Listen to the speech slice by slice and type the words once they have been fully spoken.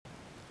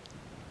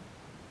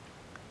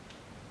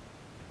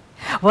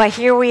Well,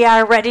 here we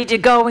are ready to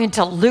go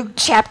into Luke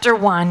chapter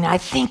 1. I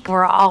think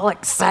we're all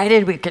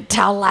excited. We could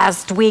tell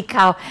last week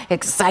how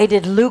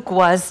excited Luke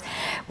was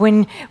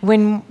when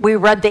we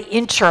read the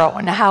intro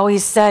and how he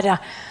said,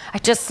 I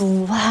just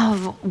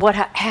love what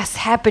has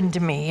happened to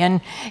me.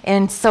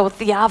 And so,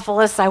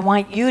 Theophilus, I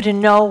want you to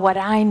know what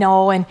I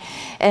know. And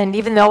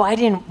even though I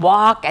didn't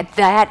walk at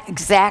that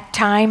exact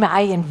time, I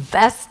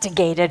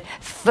investigated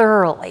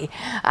thoroughly.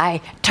 I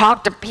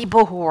talked to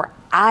people who were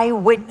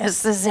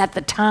eyewitnesses at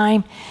the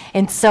time.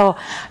 And so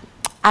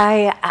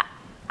I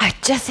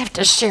just have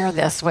to share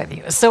this with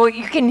you. So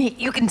you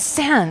can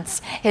sense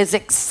his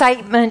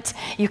excitement.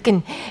 You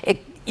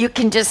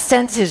can just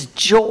sense his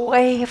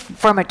joy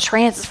from a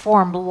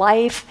transformed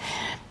life.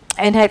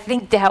 And I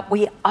think that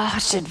we all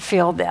should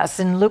feel this.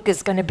 And Luke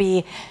is going to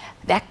be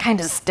that kind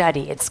of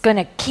study. It's going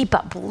to keep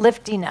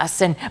uplifting us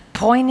and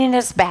pointing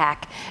us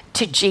back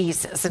to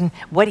Jesus and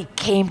what he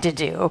came to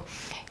do.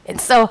 And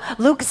so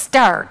Luke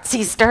starts.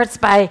 He starts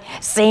by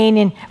saying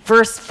in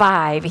verse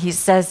 5, he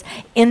says,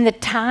 in the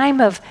time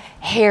of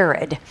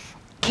Herod,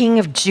 king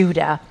of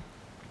Judah,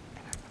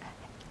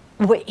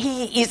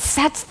 he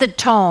sets the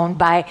tone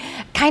by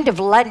kind of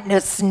letting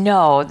us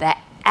know the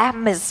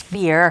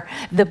atmosphere,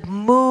 the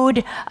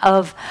mood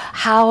of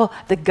how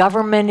the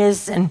government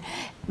is. And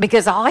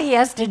because all he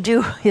has to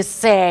do is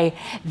say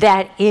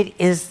that it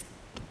is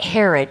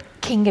Herod,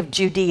 king of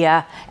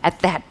Judea at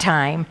that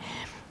time.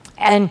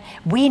 And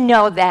we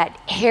know that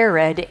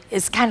Herod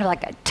is kind of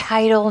like a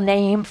title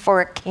name for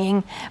a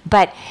king,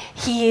 but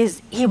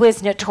he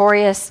was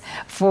notorious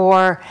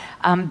for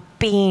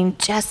being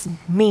just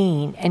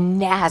mean and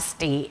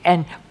nasty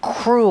and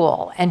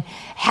cruel and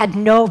had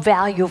no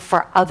value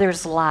for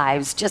others'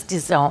 lives, just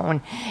his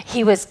own.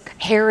 He was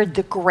Herod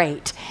the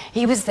Great.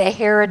 He was the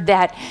Herod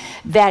that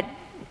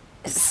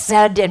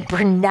said and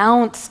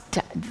pronounced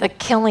the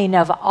killing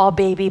of all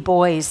baby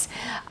boys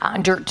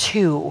under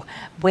 2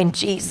 when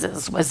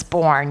Jesus was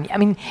born. I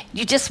mean,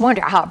 you just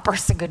wonder how a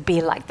person could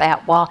be like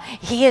that. Well,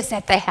 he is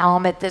at the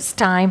helm at this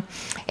time.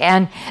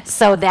 And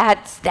so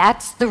that's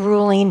the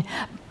ruling,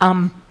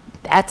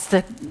 that's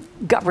the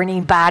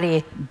governing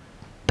body.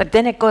 But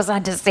then it goes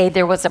on to say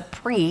there was a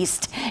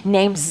priest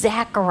named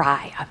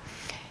Zechariah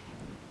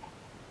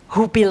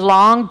who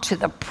belonged to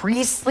the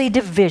priestly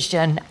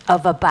division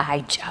of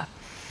Abijah.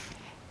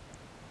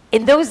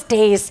 In those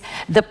days,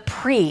 the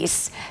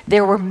priests,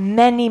 there were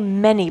many,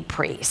 many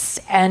priests.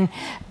 And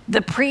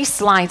the priest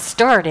line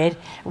started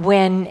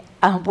when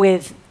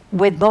with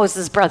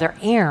Moses' brother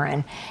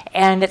Aaron.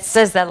 And it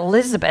says that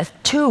Elizabeth,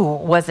 too,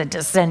 was a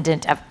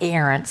descendant of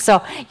Aaron.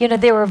 So,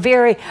 they were a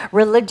very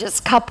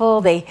religious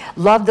couple. They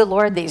loved the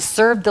Lord. They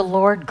served the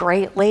Lord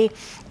greatly.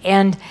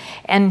 And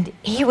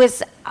he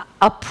was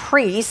a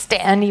priest,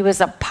 and he was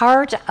a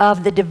part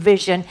of the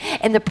division.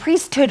 And the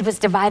priesthood was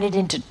divided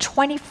into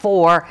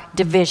 24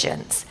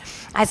 divisions.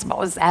 I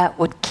suppose that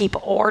would keep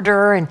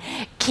order and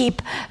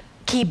keep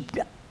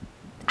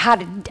how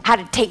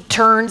to take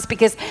turns,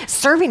 because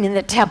serving in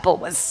the temple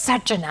was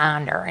such an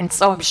honor. And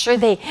so I'm sure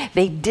they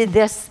did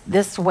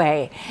this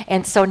way.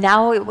 And so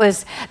now it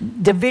was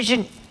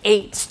Division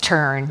 8's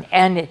turn.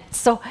 And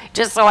so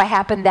just so it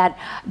happened that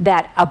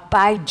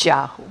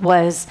Abijah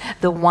was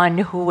the one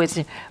who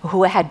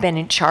had been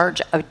in charge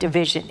of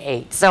Division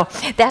 8. So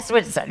that's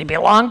what it said. He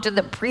belonged to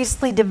the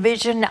priestly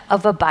division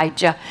of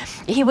Abijah.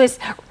 He was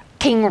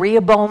King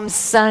Rehoboam's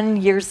son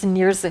years and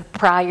years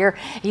prior.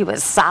 He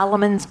was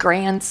Solomon's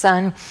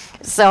grandson.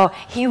 So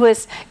he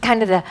was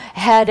kind of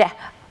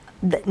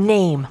the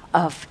name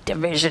of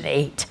Division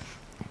 8.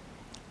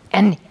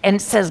 And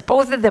it says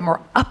both of them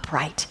were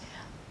upright.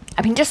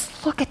 I mean,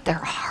 just look at their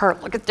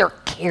heart, look at their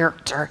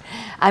character.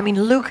 I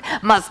mean, Luke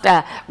must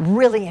have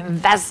really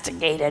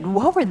investigated.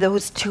 What were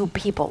those two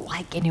people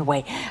like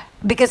anyway?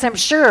 Because I'm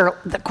sure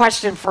the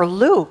question for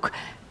Luke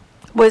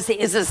is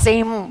the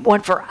same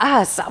one for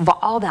us, of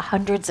all the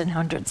hundreds and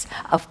hundreds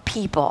of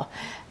people,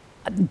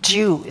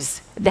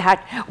 Jews,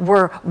 that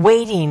were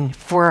waiting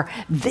for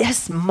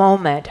this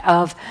moment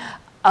of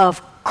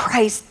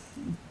Christ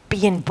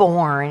being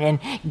born and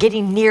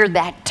getting near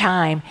that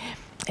time.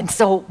 And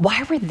so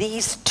why were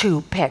these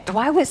two picked?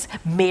 Why was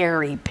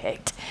Mary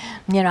picked?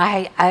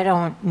 I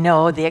don't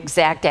know the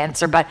exact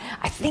answer, but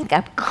I think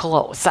I'm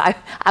close. I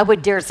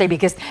would dare say,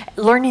 because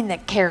learning the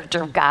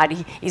character of God,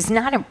 he's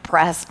not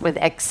impressed with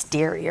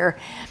exterior.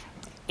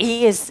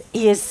 He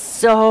is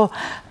so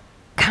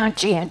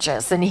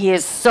conscientious, and he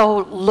is so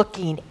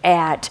looking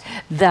at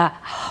the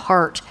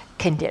heart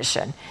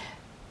condition.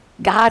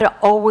 God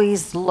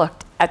always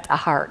looked at the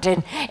heart.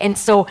 And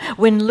so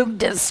when Luke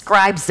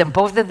describes them,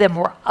 both of them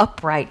were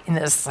upright in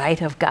the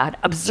sight of God,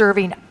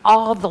 observing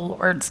all the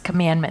Lord's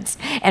commandments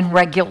and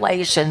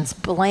regulations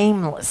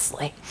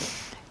blamelessly.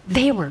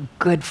 They were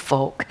good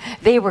folk.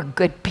 They were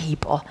good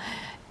people.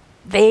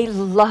 They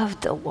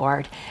loved the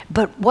Lord.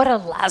 But what a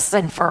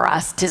lesson for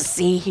us to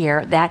see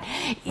here, that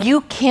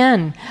you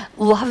can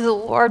love the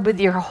Lord with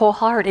your whole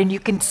heart and you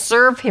can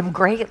serve him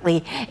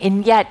greatly,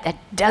 and yet that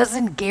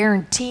doesn't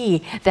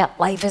guarantee that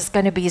life is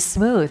going to be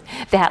smooth,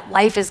 that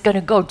life is going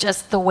to go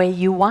just the way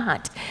you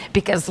want.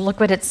 because look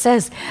what it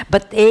says.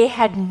 But they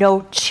had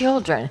no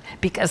children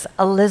because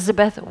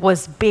Elizabeth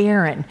was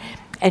barren.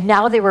 And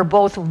now they were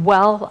both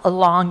well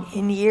along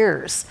in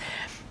years.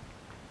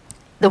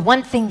 The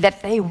one thing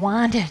that they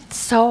wanted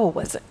so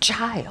was a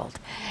child.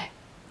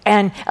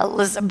 And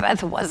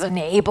Elizabeth wasn't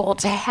able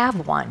to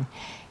have one.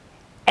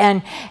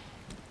 And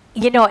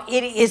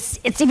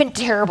it's even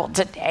terrible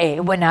today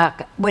when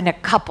a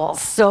couple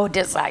so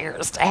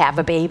desires to have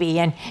a baby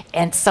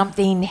and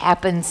something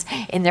happens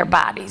in their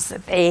bodies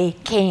that they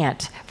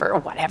can't for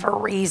whatever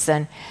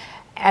reason.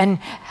 And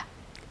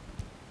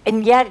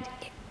yet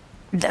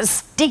the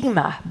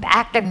stigma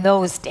back in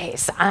those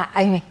days,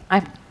 I'm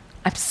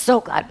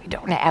so glad we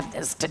don't have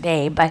this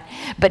today, but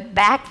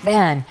back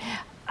then,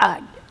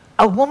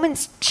 a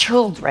woman's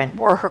children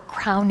were her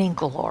crowning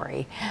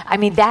glory. I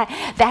mean,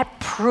 that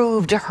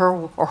proved her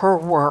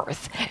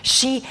worth.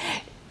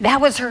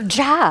 That was her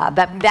job.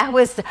 That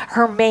was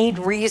her main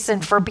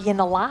reason for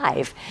being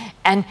alive.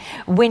 And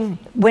when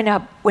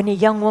a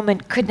young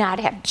woman could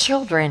not have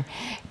children,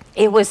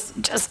 it was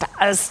just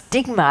a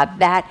stigma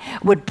that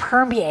would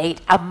permeate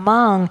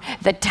among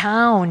the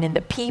town and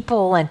the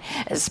people, and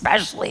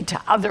especially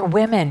to other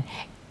women.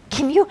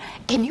 Can you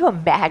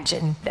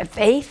imagine that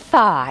they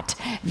thought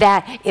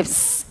that if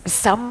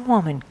some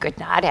woman could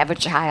not have a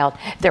child,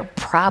 there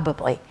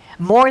probably,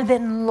 more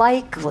than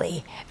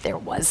likely, there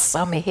was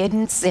some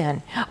hidden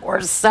sin or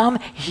some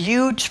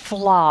huge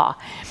flaw.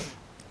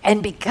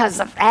 And because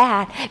of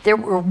that, there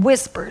were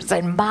whispers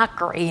and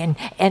mockery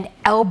and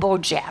elbow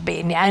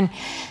jabbing, and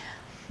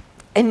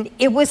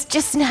it was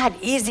just not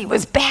easy. It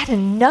was bad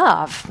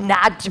enough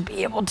not to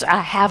be able to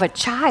have a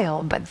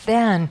child, but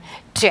then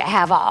to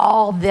have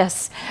all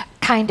this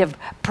kind of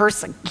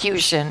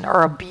persecution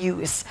or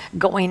abuse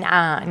going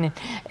on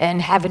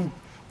and having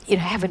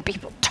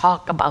people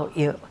talk about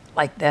you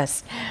like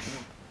this.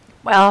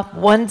 Well,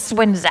 once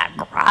when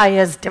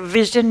Zachariah's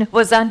division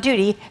was on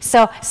duty,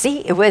 so see,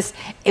 it was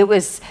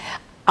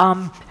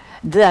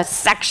the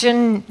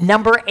section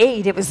number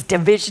 8, it was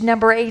division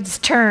number 8's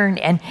turn,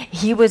 and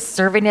he was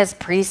serving as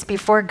priest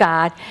before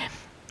God,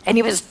 and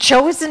he was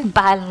chosen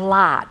by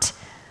lot.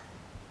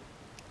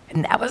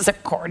 And that was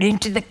according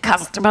to the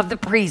custom of the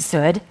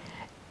priesthood.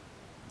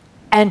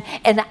 And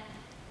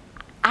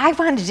I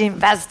wanted to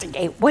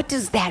investigate, what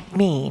does that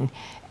mean?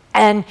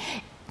 And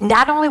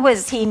not only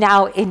was he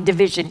now in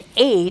division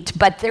 8,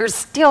 but there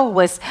still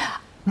was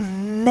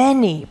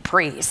many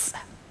priests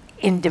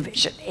in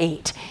division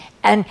 8.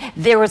 And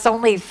there was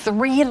only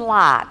 3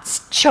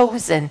 lots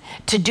chosen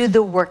to do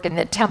the work in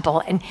the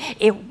temple. And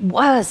it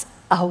was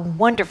a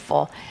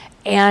wonderful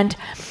and,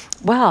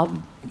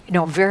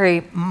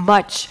 very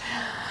much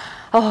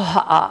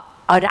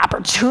an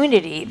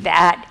opportunity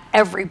that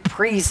every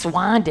priest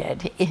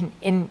wanted.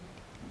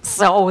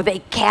 So they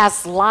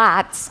cast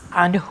lots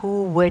on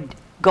who would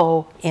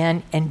go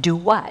in and do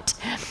what.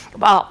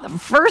 Well, the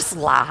first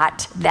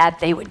lot that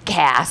they would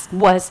cast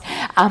was,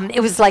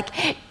 it was like,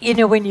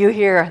 when you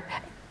hear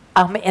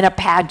in a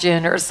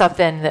pageant or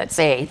something that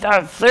say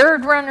the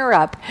third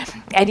runner-up,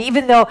 and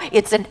even though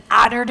it's an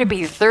honor to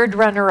be third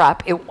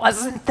runner-up, it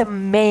wasn't the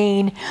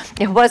most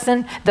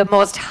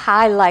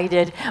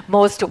highlighted,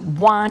 most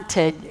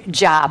wanted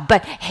job.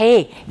 But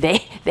hey,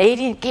 they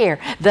didn't care.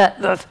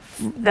 The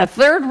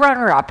third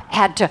runner-up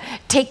had to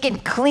take in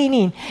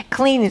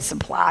cleaning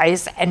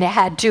supplies and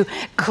had to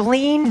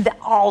clean the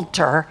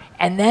altar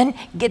and then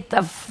get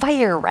the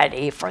fire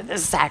ready for the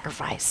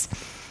sacrifice.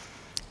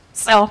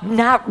 So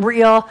not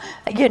real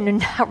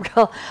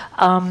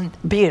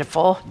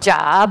beautiful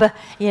job,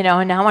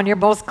 not one of your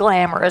most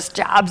glamorous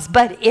jobs,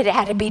 but it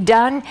had to be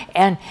done,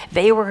 and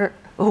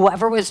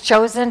whoever was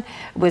chosen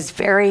was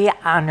very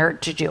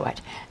honored to do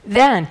it.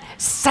 Then,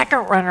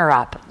 second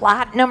runner-up,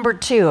 lot number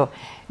 2,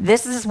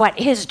 this is what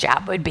his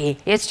job would be.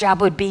 His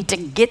job would be to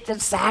get the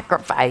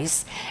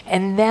sacrifice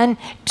and then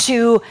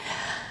to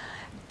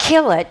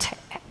kill it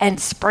and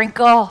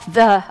sprinkle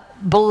the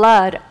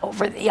blood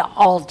over the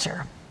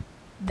altar.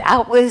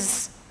 That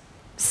was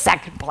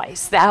second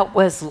place. That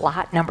was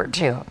lot number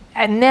 2.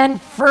 And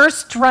then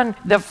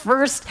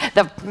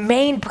the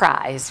main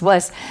prize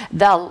was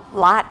the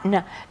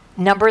lot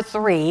number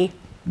 3,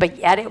 but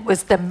yet it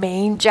was the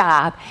main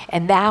job,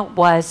 and that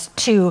was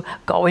to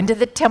go into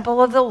the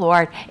temple of the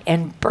Lord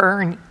and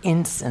burn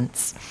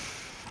incense.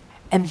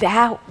 And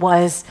that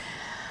was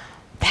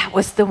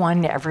the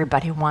one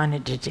everybody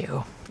wanted to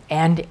do.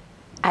 And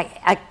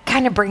it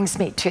kind of brings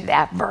me to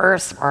that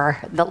verse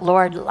where the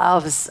Lord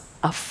loves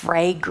a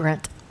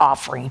fragrant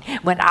offering.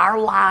 When our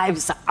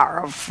lives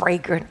are a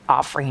fragrant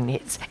offering,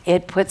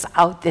 it puts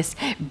out this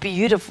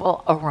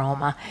beautiful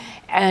aroma.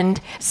 And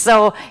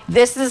so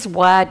this is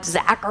what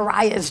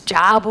Zachariah's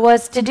job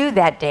was to do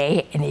that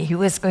day, and he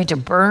was going to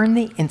burn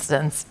the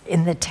incense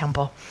in the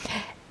temple.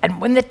 And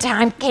when the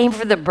time came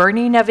for the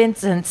burning of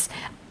incense,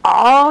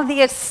 all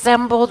the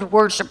assembled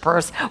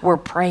worshipers were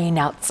praying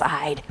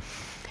outside.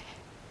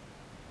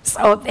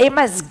 So they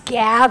must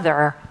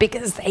gather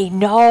because they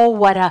know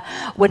what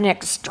an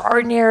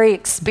extraordinary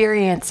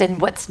experience and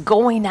what's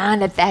going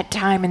on at that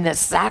time, and the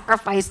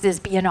sacrifice is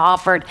being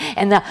offered,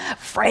 and the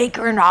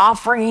fragrant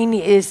offering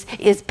is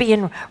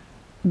being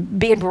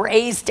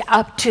raised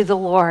up to the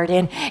Lord,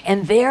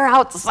 and they're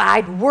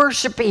outside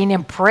worshiping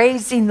and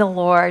praising the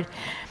Lord.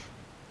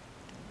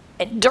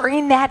 And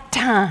during that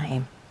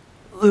time,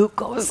 Luke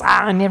goes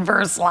on in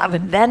verse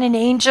 11, then an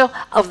angel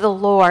of the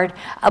Lord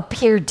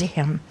appeared to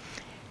him,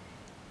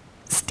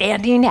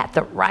 standing at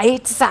the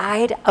right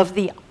side of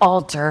the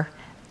altar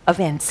of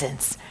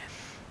incense.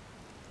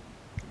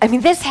 I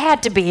mean, this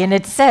had to be, and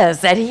it says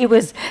that he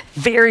was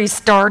very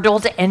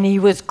startled and he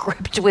was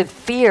gripped with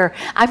fear.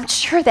 I'm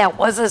sure that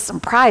was a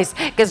surprise,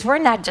 because we're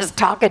not just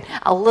talking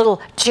a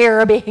little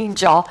cherub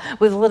angel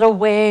with little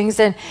wings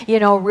and,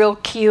 real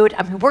cute.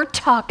 I mean, we're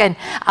talking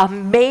a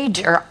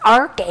major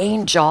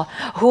archangel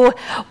who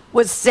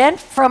was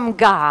sent from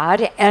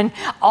God and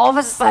all of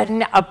a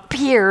sudden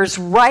appears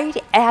right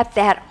at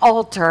that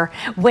altar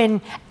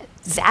when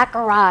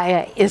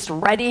Zechariah is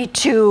ready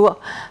to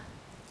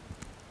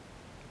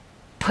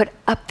put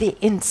up the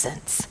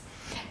incense,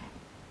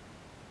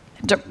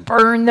 to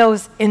burn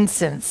those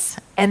incense.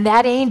 And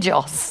that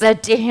angel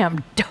said to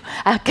him,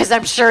 because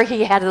I'm sure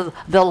he had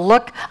the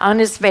look on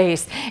his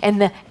face, and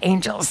the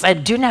angel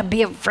said, do not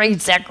be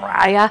afraid,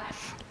 Zechariah.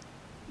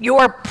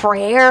 Your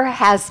prayer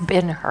has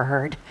been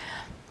heard.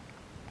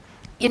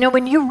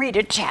 When you read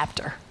a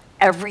chapter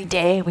every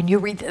day, when you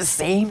read the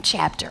same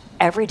chapter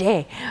every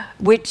day,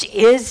 which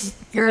is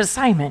your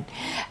assignment,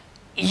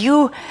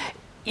 you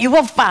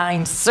will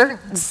find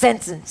certain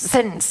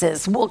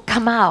sentences will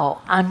come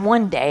out on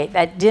one day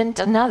that didn't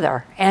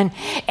another. And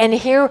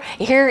here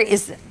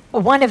is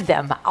one of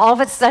them. All of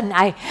a sudden,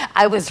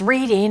 I was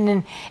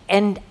reading,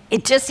 and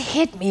it just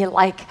hit me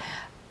like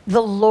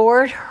the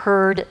Lord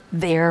heard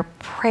their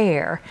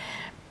prayer.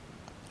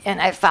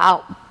 And I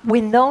thought,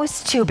 when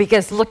those two,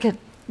 because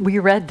we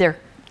read their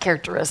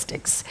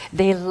characteristics.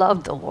 They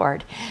loved the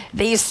Lord.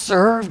 They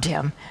served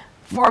him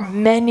for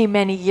many,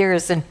 many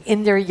years, and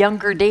in their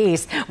younger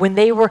days, when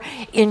they were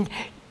in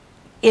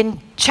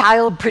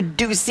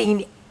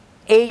child-producing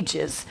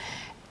ages,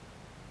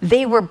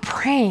 they were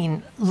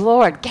praying,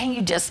 Lord, can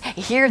you just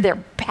hear their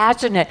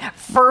passionate,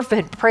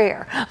 fervent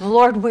prayer?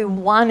 Lord, we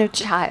want a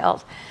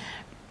child.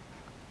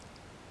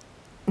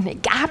 And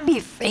it got me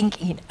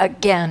thinking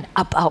again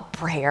about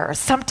prayer.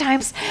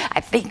 Sometimes I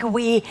think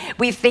we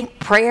think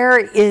prayer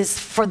is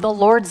for the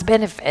Lord's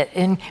benefit,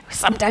 and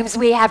sometimes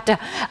we have to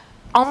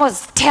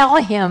almost tell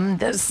him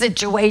the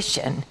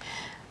situation.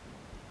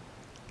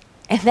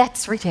 And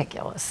that's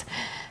ridiculous.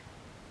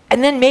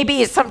 And then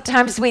maybe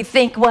sometimes we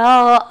think,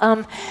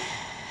 well,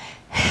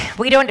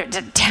 we don't have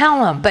to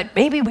tell him, but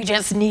maybe we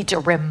just need to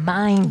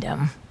remind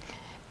him.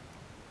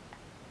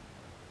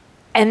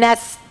 And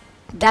that's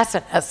not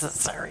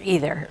necessary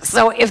either.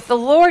 So if the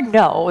Lord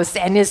knows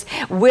and his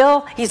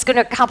will, he's going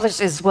to accomplish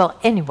his will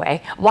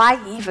anyway,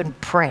 why even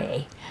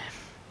pray?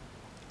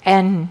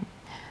 And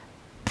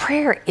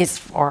prayer is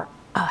for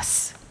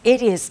us.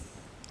 It is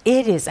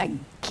a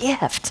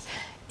gift.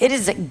 It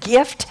is a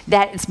gift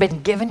that has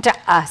been given to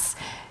us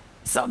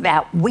so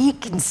that we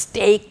can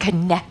stay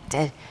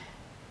connected,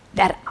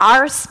 that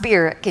our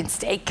spirit can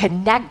stay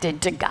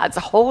connected to God's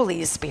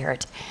Holy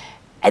Spirit.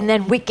 And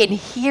then we can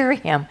hear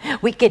him.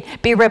 We can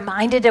be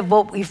reminded of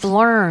what we've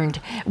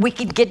learned. We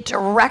can get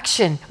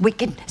direction. We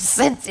can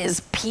sense his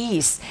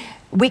peace.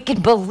 We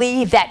can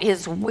believe that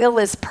his will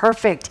is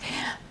perfect.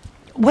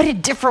 What a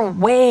different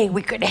way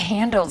we could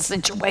handle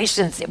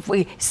situations if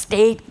we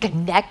stayed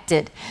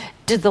connected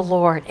to the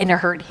Lord and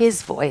heard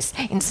his voice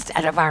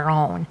instead of our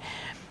own.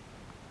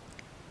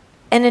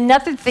 And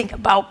another thing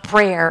about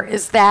prayer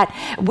is that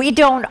we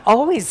don't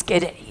always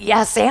get a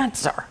yes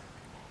answer.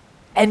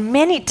 And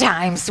many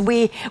times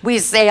we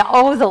say,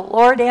 oh, the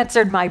Lord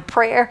answered my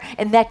prayer,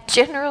 and that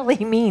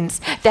generally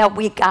means that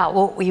we got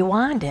what we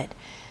wanted.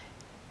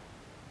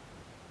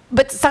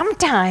 But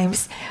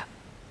sometimes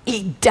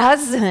he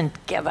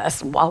doesn't give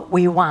us what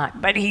we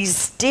want, but he's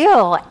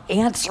still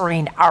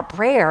answering our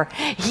prayer.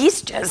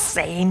 He's just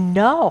saying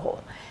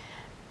no.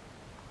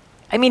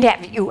 I mean,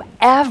 have you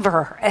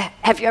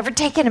ever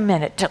taken a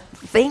minute to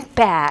think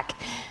back?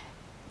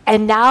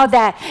 And now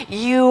that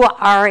you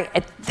are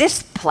at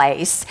this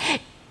place,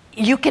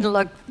 you can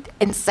look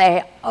and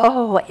say,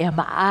 oh, am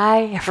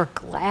I ever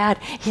glad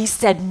he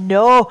said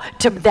no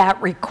to that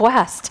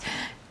request?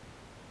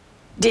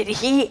 Did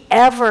he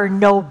ever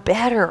know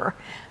better?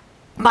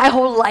 My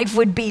whole life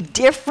would be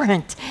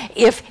different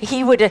if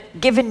he would have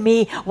given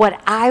me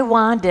what I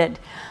wanted.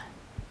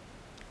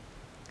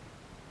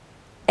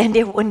 And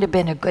it wouldn't have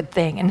been a good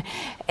thing.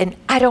 And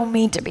I don't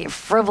mean to be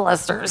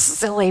frivolous or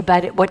silly,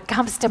 but what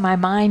comes to my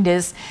mind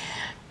is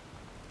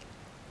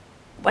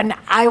when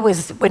I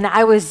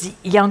was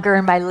younger,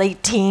 in my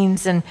late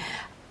teens, and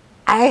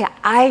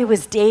I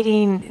was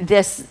dating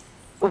this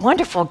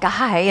wonderful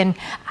guy, and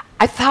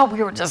I thought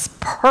we were just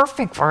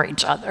perfect for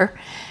each other.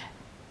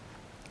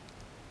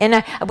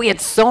 And we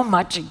had so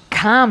much in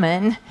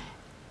common.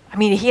 I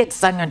mean, he had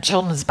sung a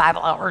children's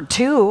Bible hour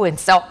too, and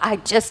so I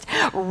just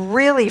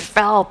really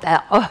felt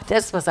that, oh,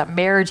 this was a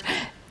marriage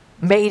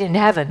made in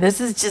heaven. This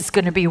is just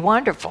going to be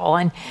wonderful.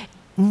 And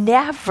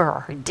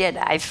never did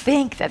I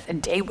think that the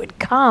day would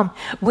come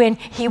when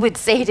he would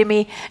say to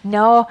me,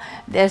 no,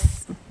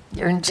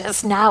 you're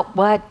just not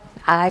what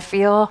I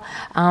feel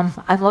I'm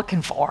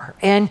looking for.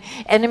 And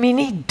I mean,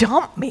 he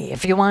dumped me,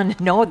 if you want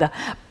to know the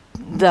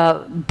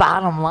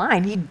bottom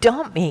line. He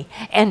dumped me,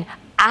 and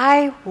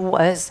I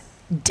was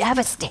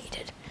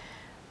devastated.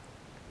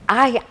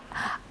 I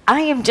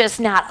am just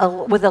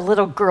not with a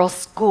little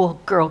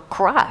schoolgirl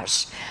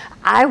crush.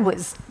 I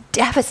was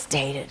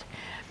devastated.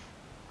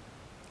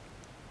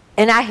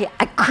 And I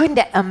couldn't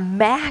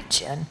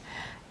imagine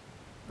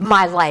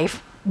my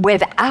life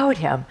without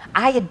him.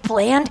 I had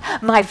planned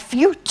my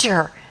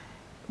future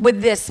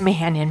with this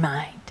man in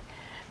mind.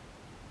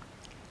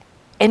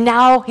 And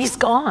now he's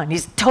gone.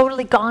 He's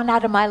totally gone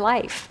out of my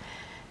life.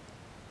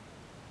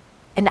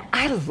 And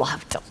I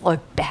love to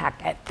look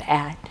back at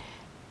that.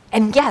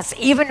 And yes,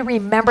 even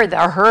remember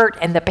the hurt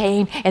and the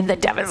pain and the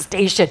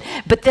devastation.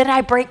 But then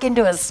I break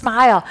into a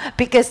smile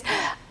because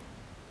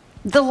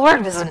the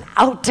Lord wasn't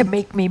out to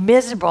make me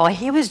miserable.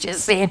 He was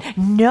just saying,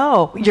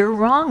 no, you're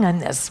wrong on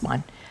this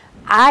one.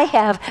 I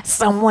have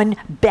someone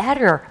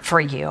better for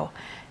you.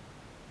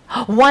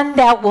 One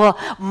that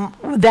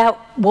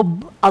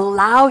will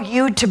allow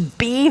you to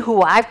be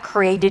who I've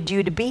created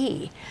you to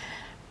be.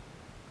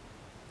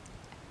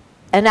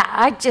 And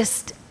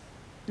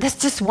that's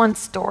just one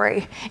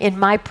story in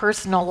my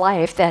personal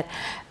life that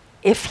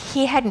if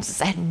he hadn't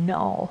said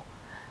no,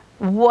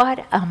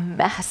 what a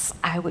mess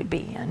I would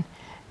be in.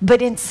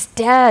 But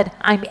instead,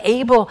 I'm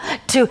able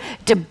to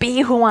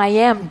be who I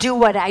am, do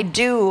what I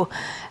do.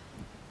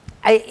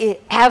 I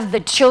have the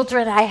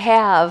children I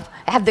have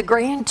the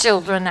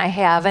grandchildren I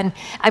have. And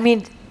I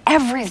mean,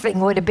 everything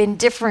would have been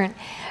different.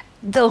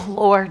 The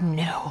Lord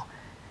knew.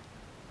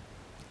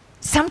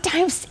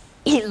 Sometimes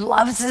he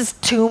loves us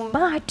too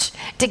much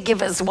to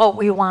give us what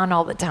we want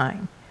all the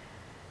time.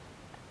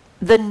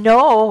 The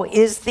no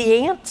is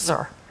the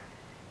answer.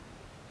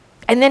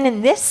 And then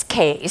in this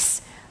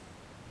case,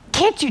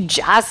 can't you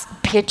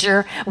just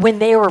picture when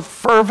they were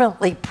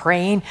fervently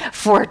praying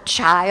for a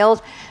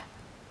child?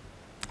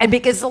 And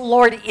because the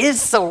Lord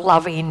is so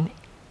loving,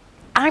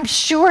 I'm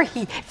sure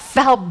he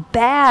felt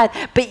bad,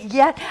 but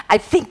yet I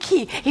think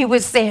he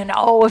was saying,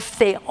 oh, if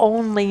they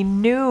only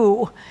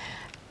knew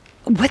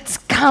what's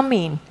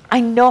coming.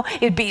 I know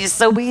it'd be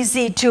so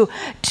easy to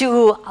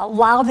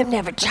allow them to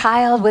have a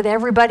child with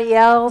everybody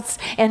else,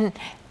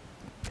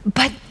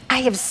 but I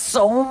have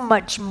so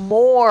much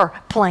more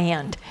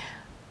planned,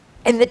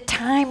 and the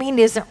timing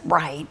isn't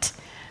right.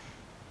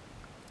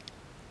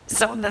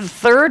 So the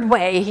third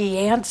way he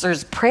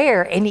answers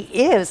prayer, and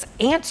he is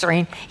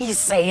answering, he's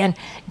saying,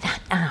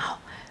 not now.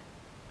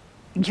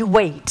 You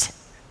wait.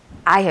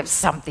 I have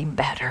something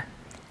better.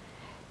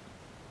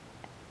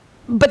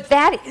 But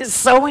that is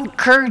so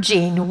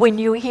encouraging when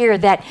you hear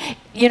that,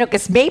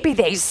 because maybe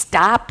they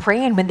stopped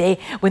praying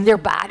when their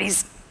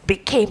bodies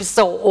became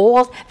so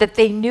old that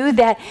they knew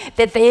that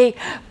they,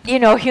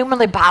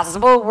 humanly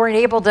possible, weren't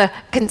able to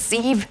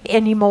conceive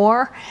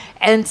anymore.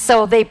 And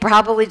so they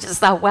probably just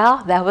thought,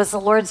 well, that was the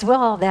Lord's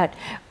will, that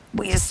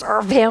we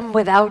serve him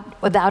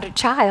without a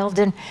child.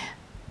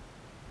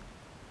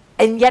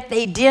 And yet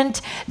they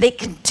didn't. They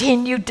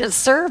continued to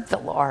serve the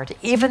Lord,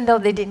 even though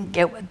they didn't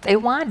get what they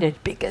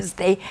wanted, because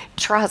they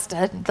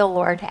trusted the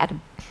Lord had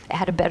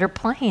a better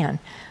plan.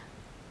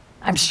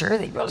 I'm sure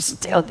they were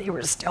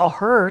still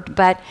hurt,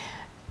 but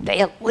they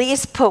at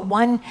least put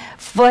one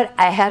foot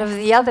ahead of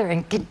the other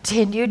and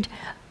continued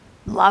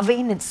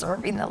loving and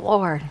serving the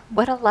Lord.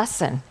 What a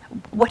lesson.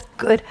 What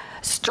good,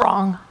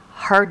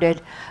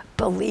 strong-hearted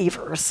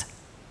believers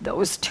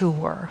those two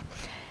were.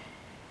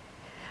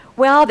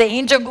 Well, the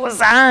angel goes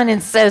on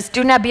and says,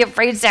 do not be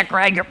afraid,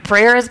 Zechariah. Your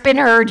prayer has been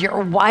heard.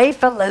 Your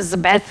wife,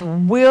 Elizabeth,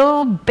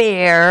 will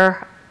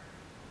bear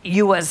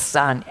you a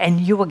son, and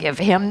you will give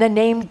him the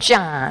name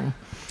John.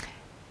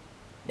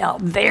 Now,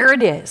 there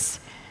it is.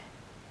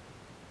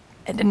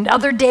 And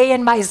another day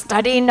in my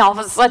studying, all of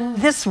a sudden,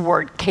 this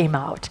word came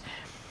out.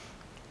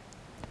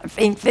 I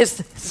think this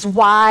is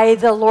why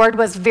the Lord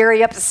was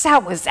very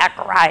upset with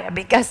Zechariah,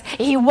 because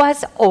he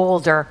was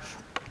older.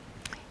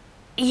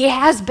 He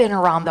has been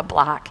around the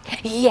block.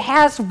 He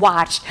has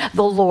watched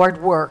the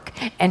Lord work,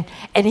 and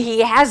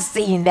he has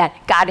seen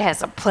that God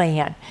has a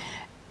plan.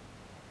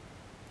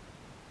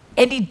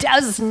 And he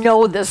does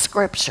know the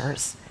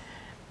scriptures.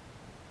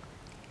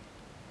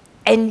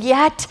 And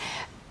yet,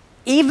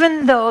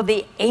 even though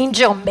the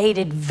angel made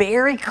it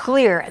very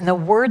clear, and the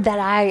word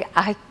that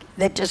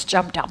that just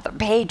jumped off the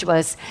page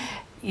was,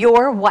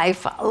 your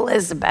wife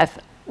Elizabeth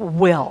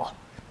will.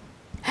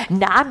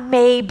 Not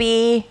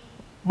maybe,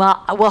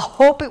 well, we'll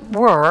hope it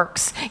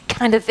works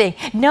kind of thing.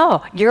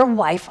 No, your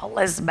wife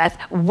Elizabeth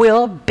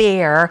will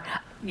bear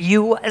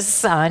you a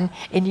son,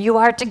 and you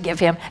are to give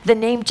him the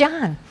name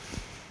John.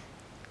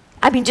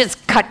 I mean,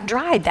 just cut and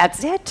dry,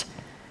 that's it.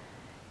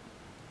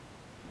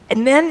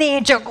 And then the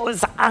angel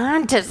goes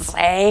on to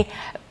say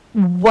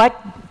what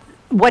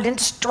what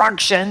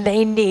instruction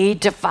they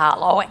need to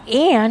follow,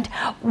 and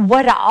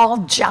what all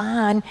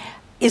John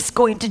is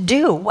going to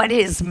do, what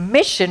his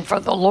mission for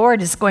the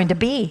Lord is going to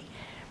be.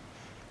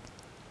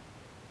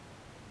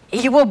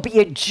 He will be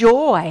a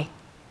joy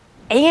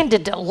and a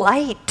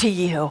delight to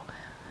you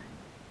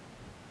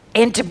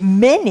and to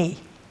many.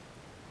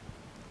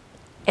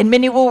 And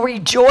many will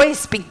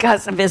rejoice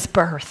because of his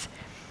birth.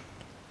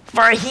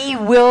 For he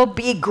will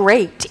be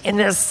great in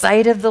the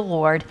sight of the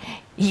Lord.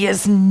 He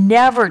is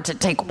never to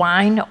take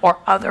wine or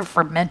other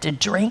fermented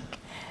drink,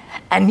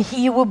 and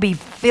he will be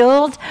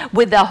filled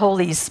with the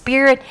Holy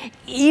Spirit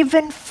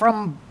even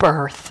from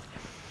birth.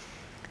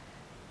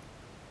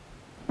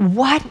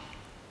 What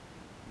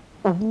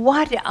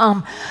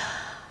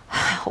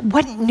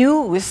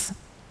news?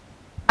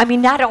 I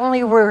mean, not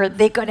only were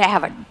they going to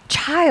have a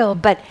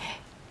child, but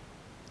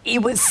he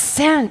was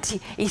sent.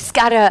 He's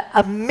got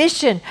a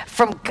mission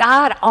from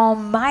God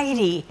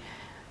Almighty.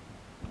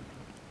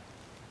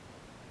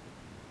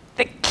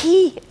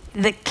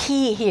 The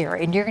key here,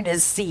 and you're going to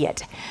see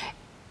it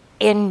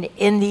in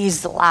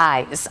these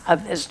lives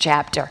of this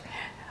chapter.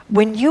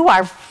 When you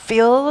are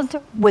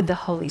filled with the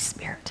Holy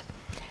Spirit,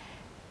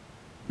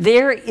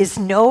 there is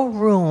no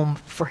room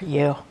for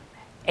you.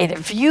 And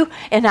if you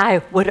and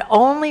I would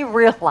only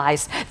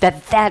realize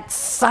that that's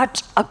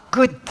such a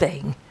good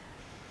thing,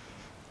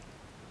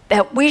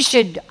 that we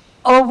should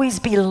always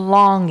be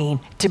longing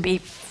to be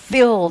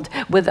filled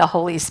with the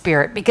Holy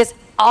Spirit, because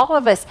all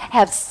of us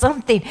have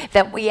something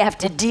that we have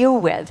to deal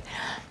with.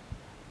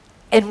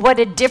 And what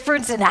a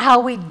difference in how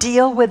we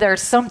deal with our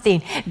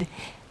something,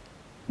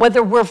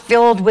 whether we're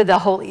filled with the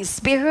Holy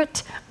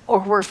Spirit or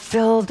we're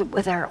filled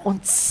with our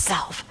own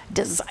self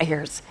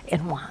desires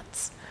and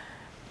wants.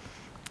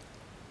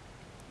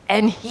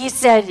 And he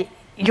said,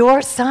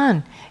 your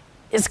son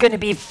is going to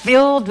be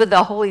filled with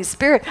the Holy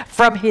Spirit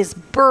from his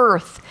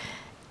birth.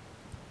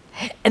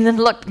 And then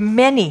look,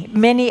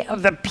 many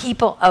of the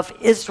people of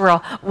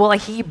Israel will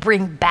he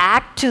bring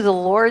back to the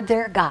Lord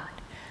their God.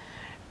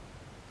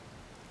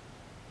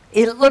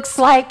 It looks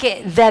like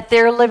that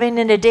they're living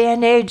in a day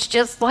and age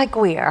just like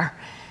we are.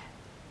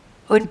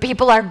 When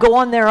people are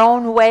going their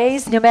own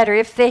ways, no matter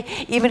if they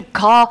even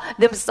call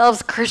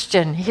themselves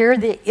Christian. Here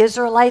the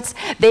Israelites,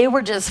 they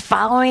were just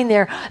following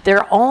their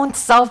own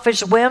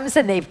selfish whims,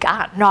 and they've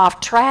gotten off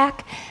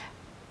track.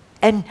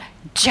 And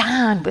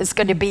John was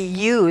going to be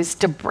used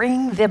to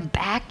bring them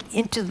back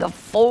into the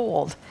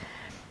fold.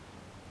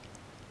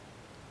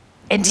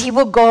 And he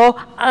will go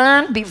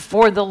on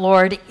before the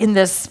Lord in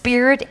the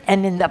spirit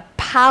and in the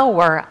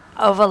power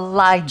of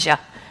Elijah.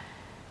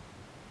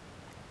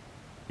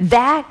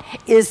 That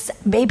is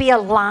maybe a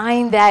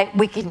line that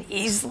we can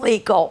easily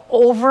go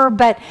over,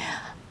 but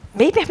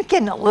maybe I'm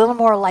getting a little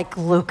more like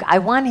Luke. I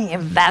want to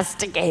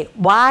investigate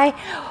why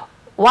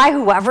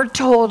whoever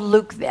told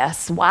Luke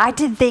this, why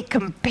did they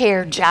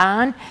compare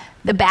John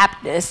the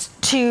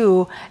Baptist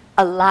to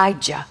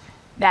Elijah?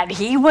 That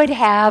he would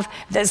have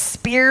the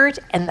spirit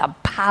and the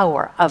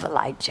power of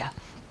Elijah.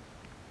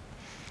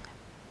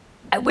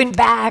 I went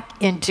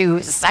back into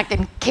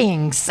 2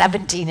 Kings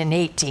 17 and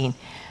 18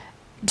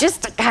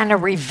 just to kind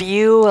of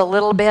review a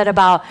little bit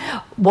about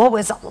what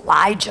was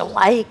Elijah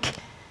like.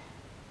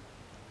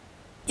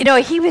 You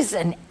know, he was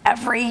an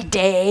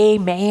everyday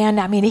man.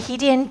 I mean, he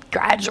didn't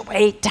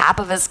graduate top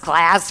of his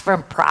class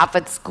from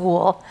prophet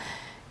school.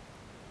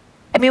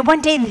 I mean,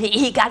 one day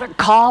he got a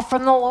call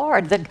from the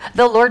Lord.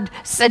 The Lord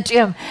said to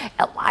him,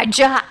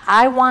 Elijah,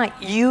 I want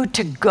you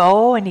to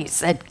go. And he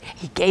said,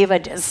 he gave a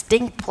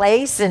distinct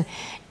place, and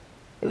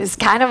it was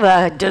kind of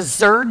a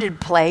deserted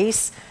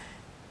place.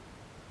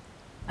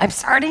 I'm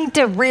starting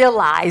to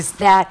realize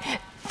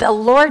that the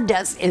Lord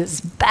does his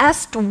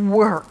best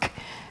work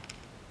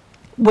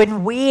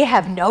when we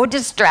have no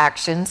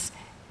distractions.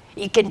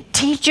 He can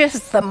teach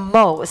us the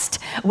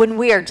most when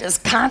we are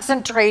just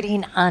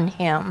concentrating on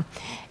him.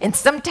 And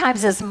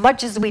sometimes, as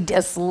much as we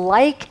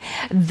dislike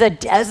the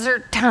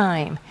desert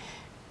time,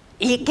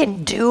 he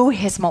can do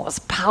his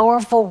most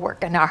powerful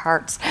work in our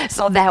hearts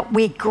so that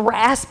we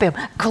grasp him,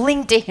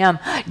 cling to him,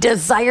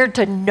 desire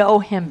to know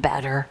him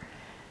better.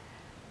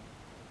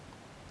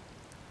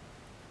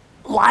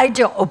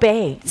 Elijah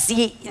obeyed.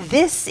 See,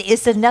 this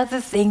is another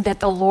thing that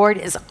the Lord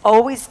is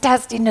always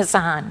testing us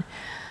on.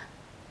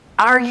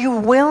 Are you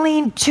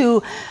willing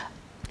to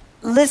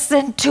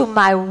listen to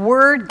my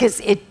word? Because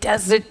it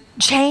doesn't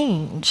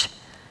change.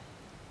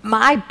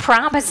 My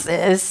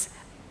promises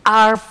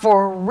are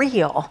for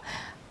real.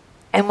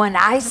 And when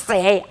I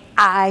say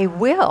I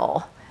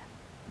will,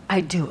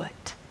 I do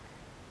it.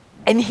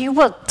 And he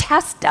will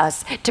test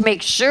us to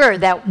make sure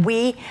that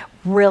we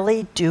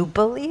really do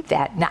believe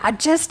that. Not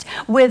just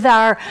with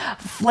our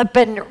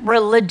flippant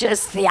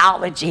religious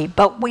theology,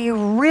 but we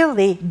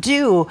really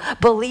do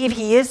believe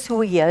he is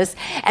who he is.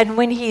 And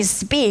when he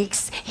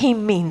speaks, he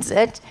means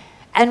it.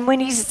 And when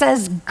he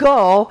says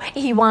go,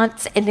 he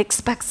wants and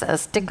expects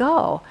us to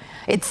go.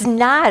 It's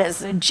not a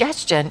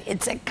suggestion,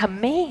 it's a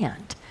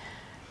command.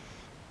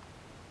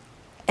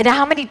 And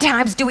how many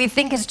times do we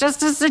think it's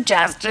just a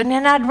suggestion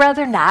and I'd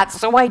rather not,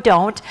 so I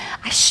don't?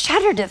 I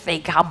shudder to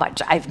think how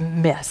much I've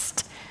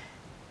missed.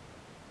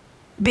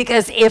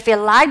 Because if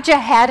Elijah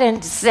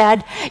hadn't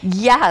said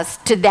yes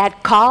to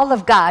that call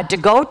of God to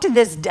go to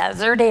this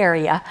desert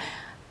area,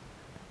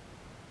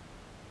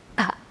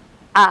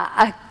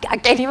 I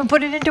can't even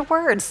put it into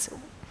words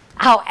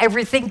how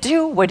everything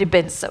too would have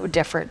been so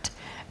different.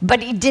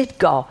 But he did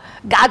go.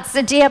 God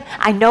said to him,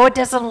 I know it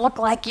doesn't look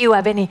like you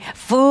have any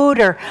food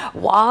or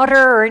water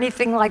or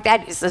anything like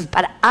that. He says,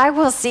 but I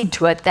will see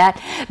to it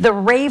that the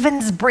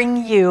ravens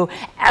bring you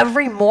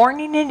every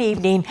morning and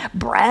evening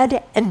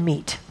bread and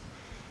meat.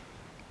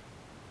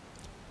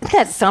 Isn't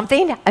that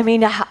something? I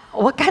mean,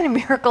 what kind of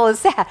miracle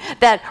is that?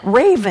 That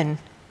raven,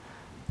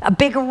 a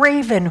big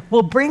raven,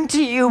 will bring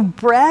to you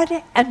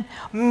bread and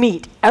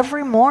meat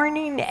every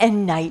morning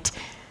and night.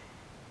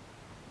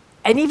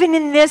 And even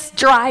in this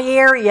dry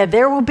area,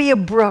 there will be a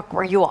brook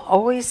where you will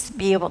always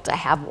be able to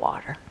have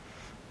water.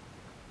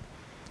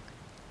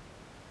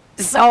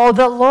 So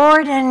the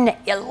Lord and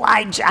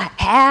Elijah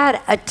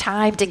had a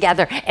time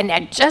together. And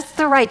at just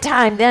the right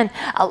time, then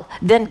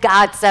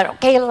God said,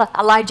 okay,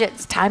 Elijah,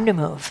 it's time to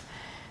move.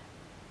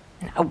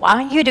 And I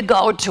want you to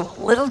go to a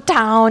little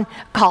town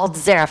called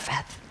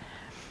Zarephath.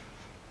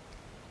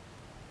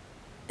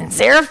 And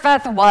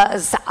Zarephath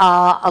was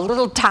a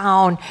little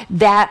town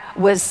that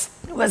was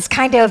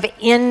kind of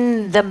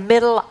in the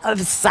middle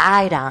of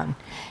Sidon.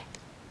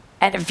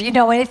 And if you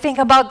know anything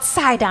about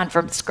Sidon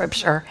from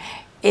Scripture,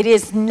 it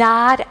is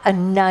not a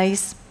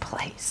nice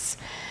place.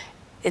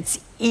 It's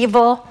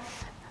evil.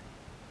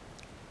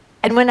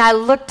 And when I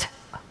looked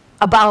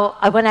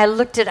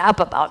it up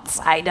about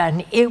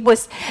Sidon, it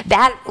was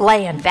that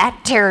land,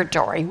 that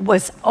territory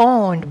was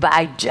owned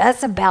by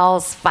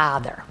Jezebel's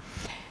father.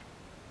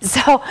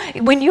 So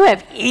when you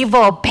have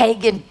evil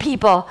pagan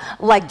people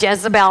like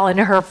Jezebel and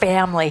her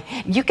family,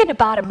 you can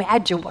about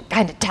imagine what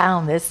kind of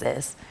town this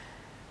is.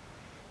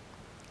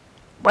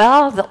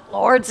 Well, the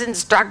Lord's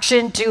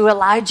instruction to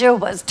Elijah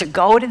was to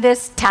go to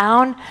this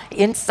town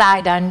in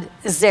Sidon,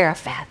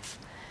 Zarephath.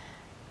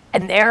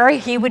 And there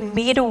he would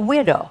meet a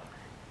widow.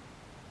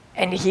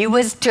 And he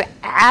was to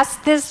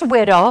ask this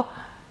widow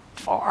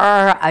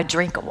for a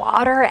drink of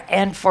water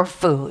and for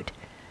food.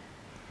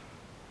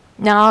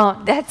 Now,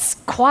 that's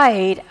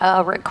quite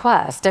a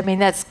request. I mean,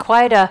 that's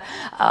quite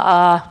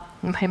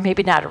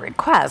maybe not a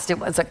request, it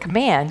was a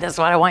command. That's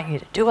what I want you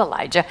to do,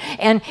 Elijah.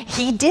 And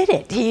he did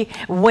it. He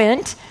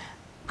went.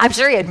 I'm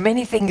sure he had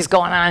many things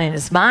going on in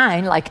his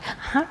mind, like,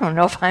 I don't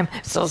know if I'm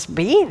supposed to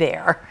be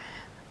there.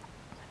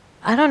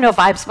 I don't know if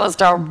I'm supposed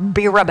to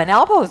be rubbing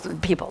elbows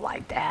with people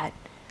like that.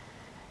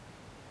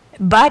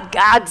 But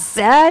God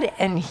said,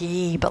 and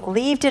he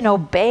believed and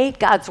obeyed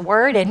God's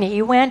word, and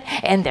he went,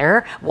 and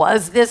there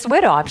was this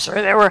widow. I'm sure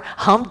there were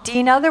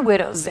umpteen other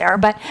widows there,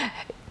 but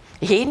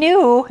he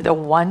knew the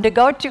one to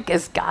go to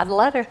because God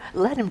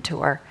led him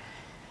to her.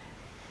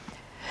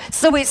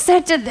 So he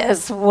said to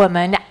this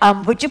woman,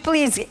 would you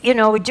please,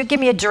 would you give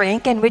me a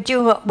drink, and would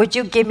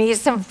you give me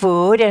some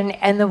food?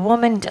 And the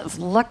woman just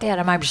looked at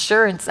him, I'm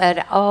sure, and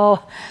said,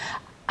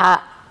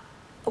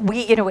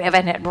 we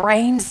haven't had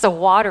rain, so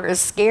water is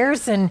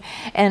scarce, and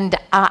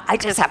I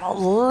just have a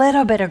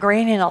little bit of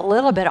grain and a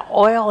little bit of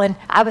oil, and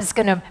I was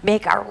going to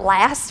make our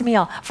last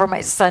meal for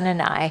my son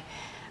and I.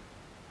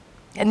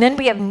 And then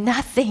we have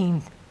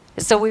nothing,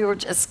 so we were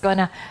just going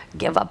to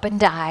give up and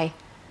die.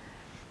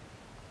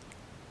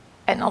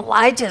 And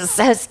Elijah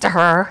says to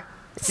her,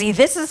 see,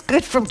 this is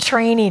good from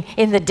training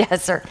in the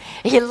desert.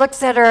 He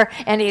looks at her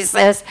and he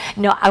says,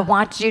 no, I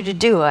want you to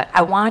do it.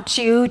 I want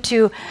you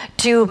to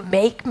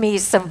make me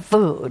some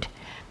food.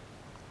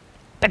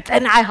 But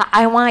then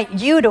I want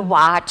you to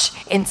watch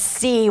and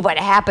see what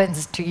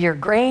happens to your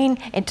grain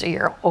and to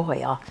your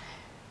oil.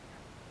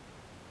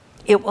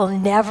 It will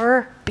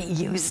never be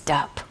used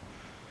up.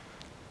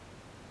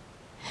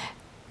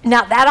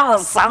 Now, that all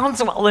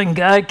sounds well and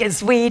good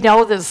because we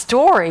know the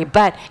story,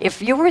 but if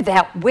you were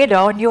that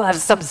widow and you have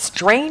some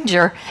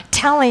stranger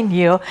telling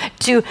you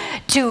to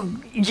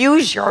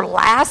use your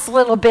last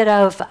little bit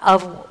of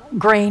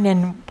grain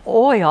and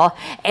oil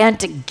and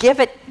to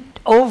give it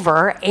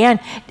over and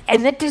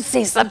then to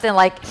say something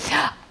like,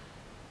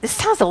 this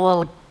sounds a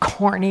little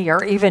corny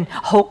or even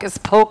hocus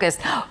pocus,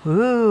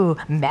 ooh,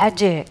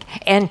 magic,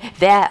 and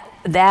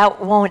that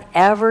won't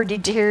ever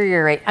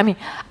deteriorate. I mean,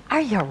 are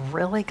you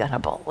really going to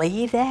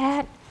believe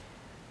that?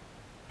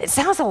 It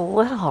sounds a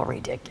little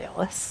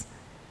ridiculous.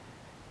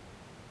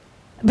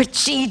 But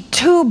she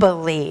too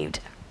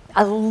believed.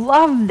 I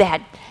love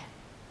that.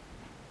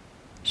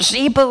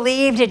 She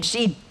believed and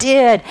she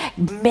did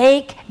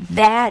make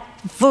that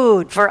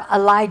food for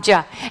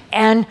Elijah.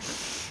 And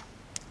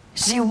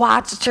she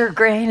watched her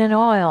grain and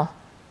oil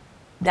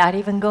not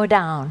even go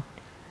down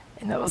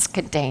in those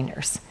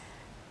containers.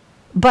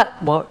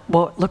 But look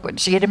what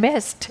she had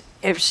missed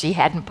if she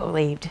hadn't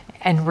believed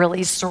and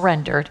really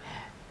surrendered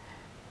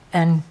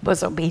and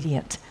was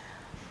obedient.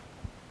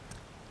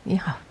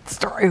 Yeah, the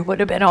story would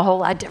have been a whole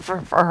lot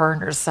different for her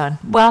and her son.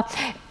 Well,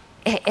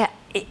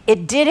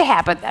 it did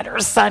happen that her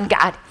son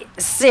got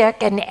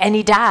sick and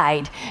he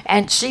died.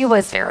 And she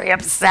was very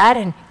upset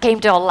and came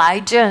to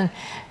Elijah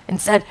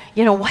and said,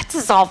 what's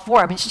this all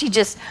for? I mean,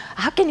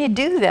 how can you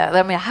do that?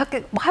 I mean,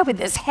 why would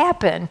this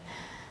happen?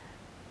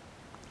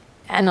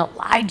 And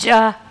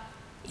Elijah,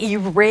 he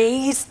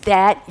raised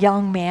that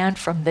young man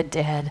from the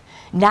dead.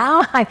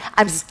 Now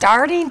I'm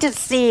starting to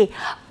see,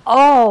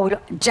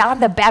 John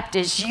the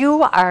Baptist,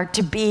 you are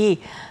to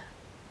be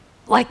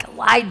like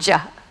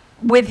Elijah,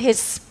 with his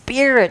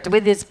spirit,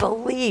 with his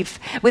belief,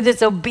 with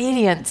his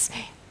obedience,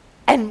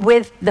 and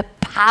with the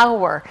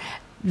power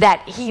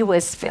that he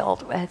was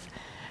filled with.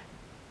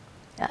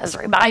 I was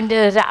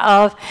reminded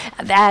of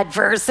that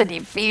verse in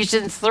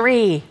Ephesians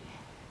 3.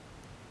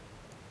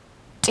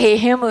 To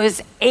him who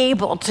is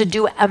able to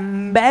do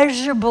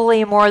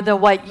immeasurably more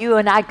than what you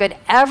and I could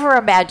ever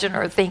imagine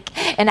or think.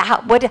 And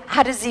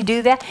how does he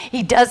do that?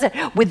 He does it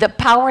with the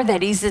power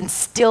that he's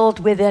instilled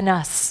within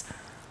us.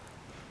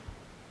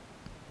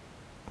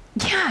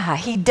 Yeah,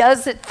 he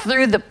does it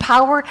through the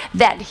power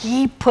that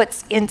he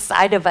puts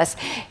inside of us.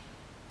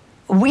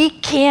 We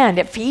can,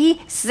 if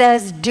he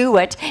says do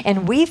it,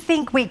 and we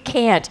think we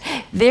can't,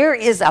 there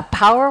is a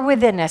power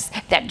within us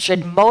that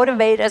should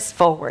motivate us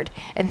forward,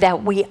 and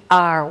that we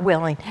are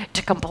willing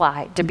to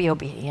comply, to be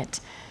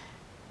obedient.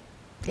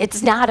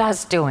 It's not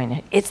us doing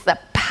it. It's the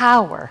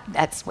power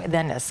that's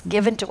within us,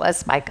 given to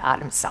us by God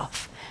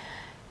himself.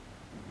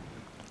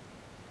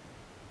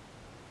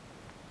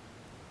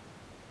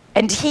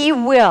 And he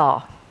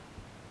will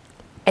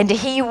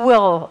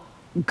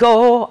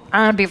go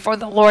on before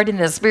the Lord in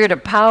the spirit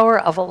of power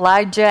of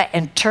Elijah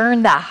and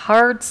turn the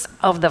hearts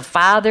of the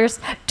fathers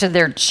to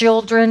their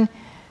children.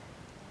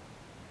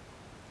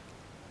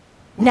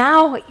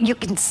 Now you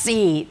can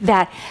see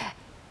that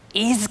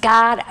he's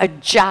got a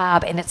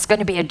job, and it's going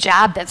to be a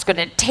job that's going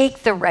to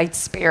take the right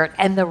spirit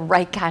and the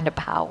right kind of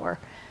power.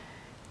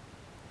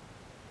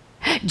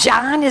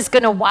 John is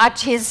going to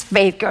watch his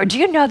faith grow. Do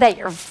you know that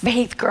your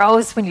faith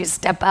grows when you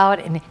step out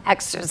and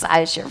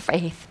exercise your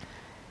faith?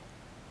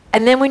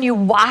 And then when you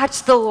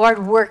watch the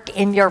Lord work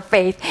in your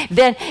faith,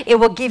 then it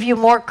will give you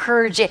more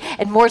courage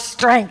and more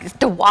strength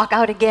to walk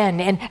out again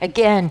and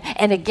again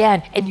and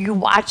again. And you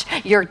watch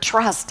your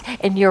trust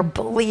and your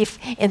belief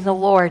in the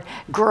Lord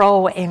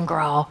grow and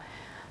grow.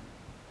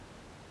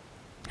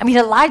 I mean,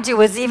 Elijah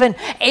was even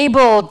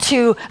able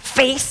to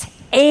face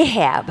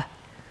Ahab.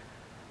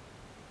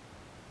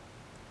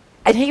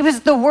 And he was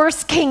the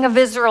worst king of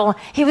Israel.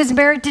 He was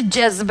married to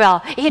Jezebel.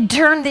 He had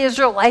turned the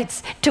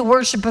Israelites to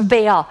worship of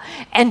Baal.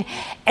 And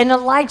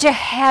Elijah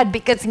had,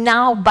 because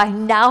by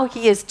now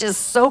he is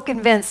just so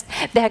convinced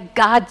that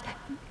God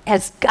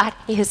has got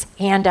his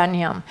hand on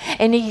him.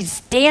 And he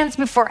stands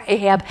before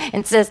Ahab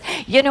and says,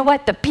 you know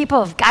what? The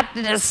people have got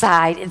to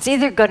decide. It's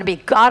either going to be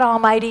God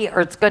Almighty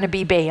or it's going to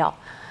be Baal.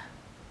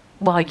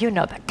 Well, you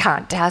know the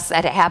contest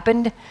that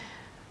happened.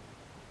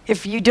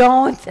 If you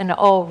don't, then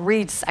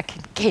read 2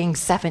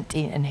 Kings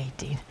 17 and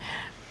 18.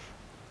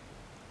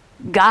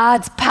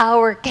 God's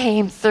power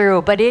came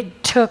through, but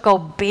it took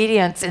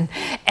obedience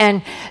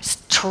and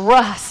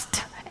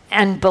trust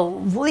and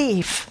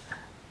belief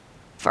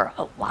for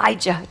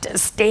Elijah to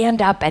stand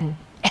up and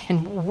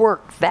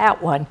work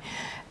that one.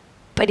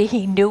 But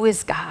he knew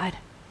his God.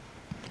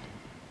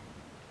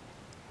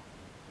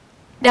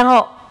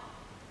 Now,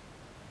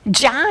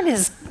 John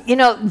is,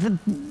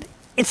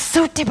 it's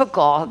so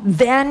typical.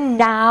 Then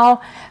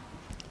now,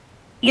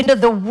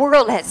 the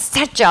world has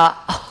such a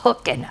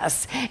hook in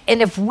us.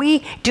 And if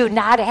we do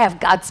not have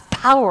God's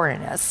power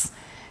in us,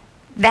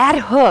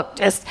 that hook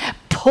just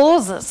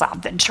pulls us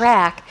off the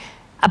track.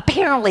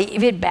 Apparently,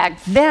 even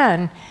back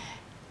then,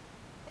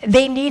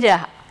 they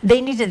needed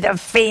the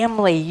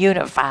family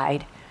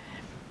unified.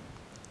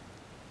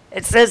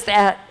 It says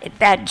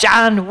that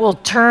John will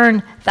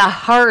turn the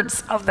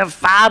hearts of the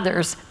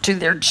fathers to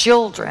their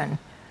children.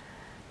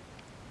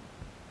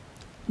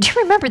 Do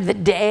you remember the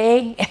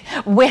day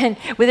when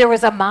there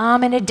was a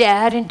mom and a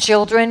dad and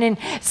children and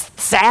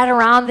sat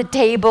around the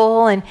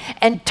table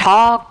and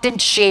talked and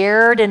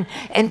shared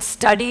and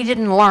studied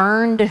and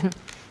learned?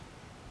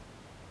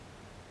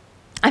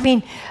 I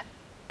mean,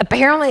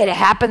 apparently it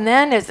happened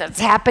then as it's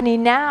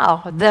happening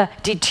now, the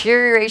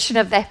deterioration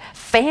of the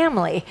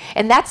family.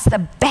 And that's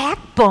the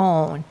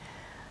backbone.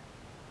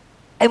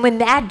 And when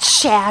that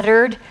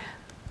shattered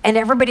and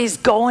everybody's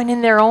going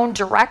in their own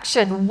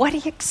direction, what do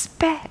you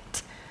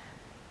expect?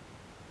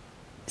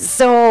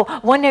 So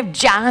one of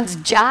John's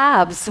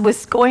jobs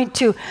was going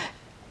to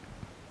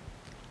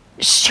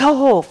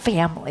show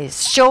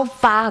families, show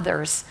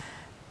fathers,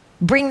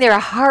 bring their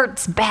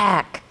hearts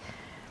back.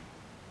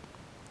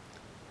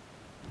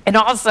 And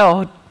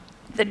also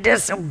the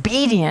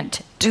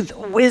disobedient to the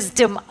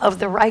wisdom of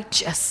the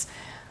righteous.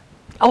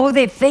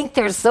 They think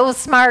they're so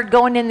smart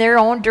going in their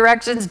own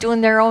directions,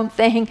 doing their own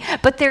thing,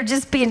 but they're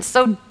just being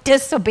so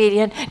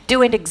disobedient,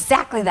 doing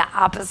exactly the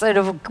opposite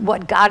of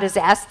what God has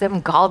asked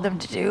them, called them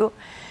to do.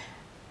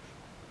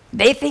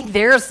 They think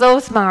they're so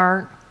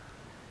smart.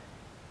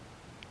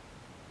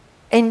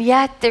 And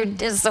yet they're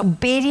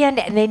disobedient,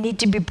 and they need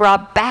to be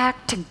brought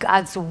back to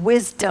God's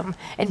wisdom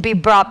and be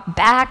brought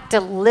back to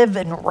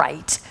living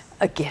right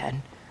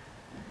again.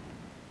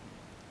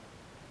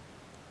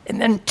 And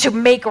then to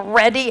make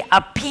ready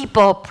a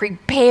people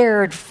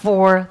prepared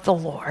for the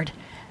Lord.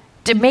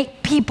 To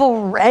make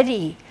people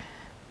ready.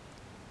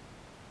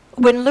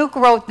 When Luke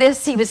wrote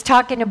this, he was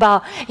talking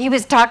about,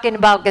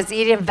 because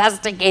he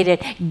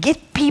investigated,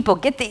 get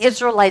the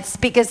Israelites,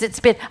 because it's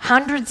been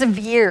hundreds of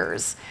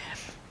years.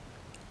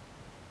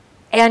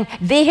 And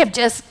they have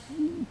just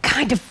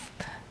kind of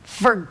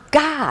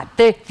forgot.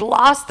 They've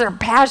lost their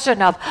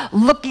passion of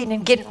looking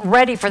and getting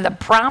ready for the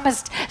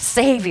promised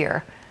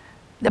Savior,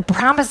 the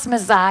promised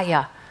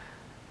Messiah.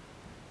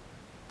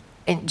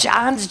 And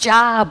John's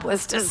job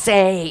was to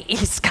say,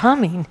 he's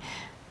coming.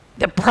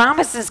 The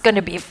promise is going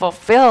to be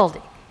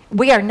fulfilled.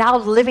 We are now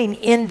living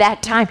in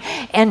that time.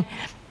 And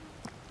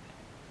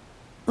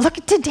look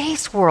at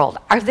today's world.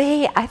 Are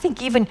they, I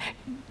think even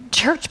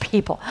church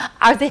people,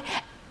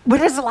 when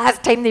was the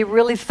last time they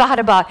really thought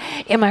about,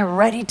 am I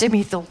ready to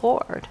meet the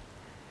Lord?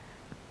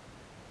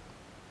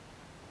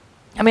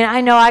 I mean,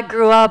 I know I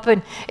grew up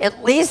and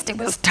at least it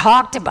was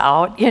talked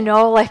about,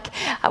 like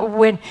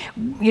when,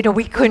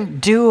 we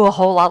couldn't do a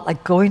whole lot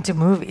like going to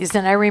movies.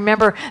 And I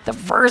remember the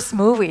first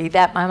movie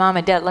that my mom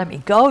and dad let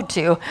me go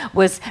to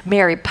was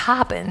Mary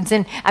Poppins.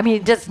 And I mean,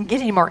 it doesn't get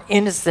any more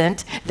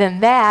innocent than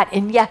that.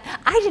 And yet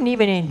I didn't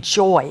even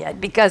enjoy it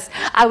because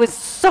I was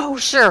so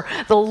sure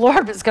the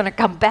Lord was going to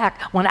come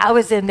back when I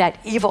was in that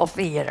evil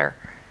theater.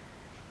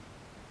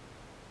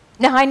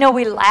 Now, I know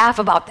we laugh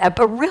about that,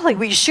 but really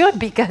we should,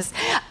 because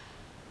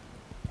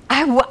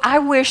I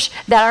wish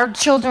that our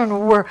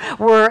children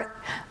were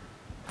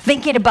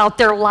thinking about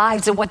their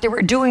lives and what they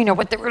were doing or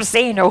what they were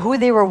saying or who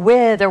they were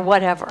with or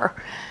whatever.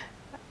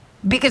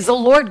 Because the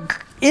Lord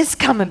is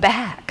coming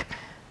back.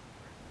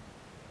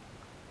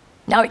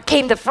 Now, it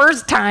came the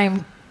first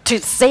time to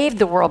save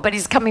the world, but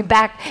he's coming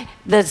back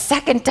the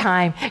second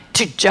time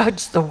to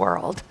judge the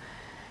world.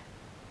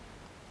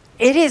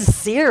 It is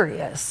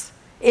serious.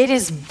 It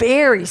is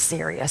very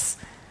serious.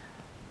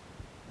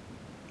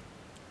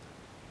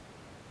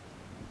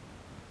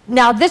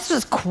 Now, this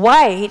was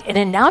quite an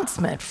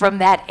announcement from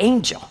that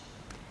angel.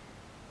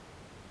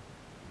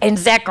 In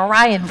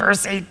Zechariah, in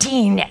verse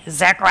 18,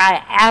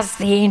 Zechariah asked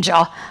the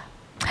angel,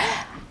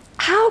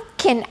 how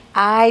can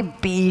I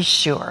be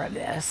sure of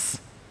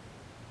this?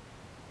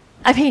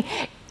 I mean,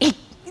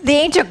 the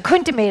angel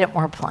couldn't have made it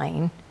more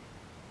plain.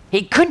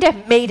 He couldn't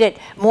have made it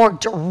more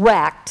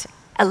direct.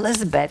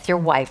 Elizabeth, your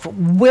wife,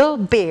 will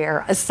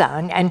bear a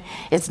son, and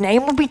his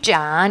name will be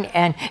John,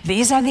 and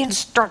these are the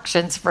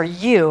instructions for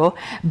you.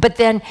 But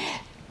then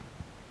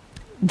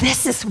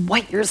this is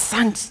what your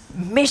son's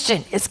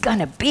mission is going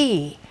to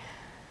be.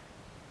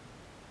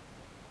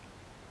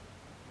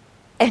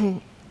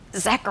 And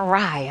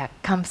Zechariah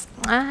comes,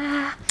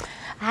 I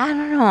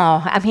don't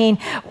know. I mean,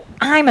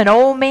 I'm an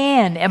old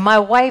man, and my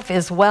wife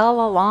is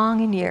well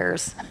along in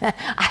years. I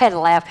had to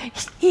laugh.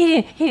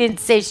 He didn't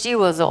say she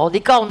was old. He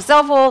called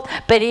himself old,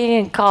 but he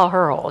didn't call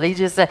her old. He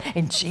just said,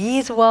 and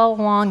she's well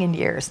along in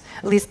years,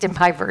 at least in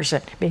my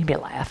version. Made me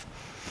laugh.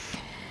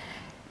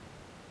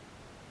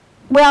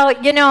 Well,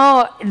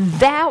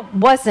 that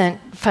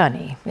wasn't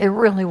funny. It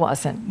really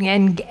wasn't.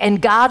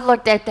 And God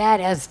looked at that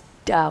as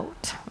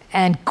doubt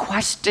and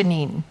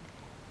questioning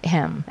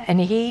him, and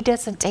he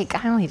doesn't take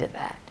kindly to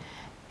that.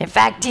 In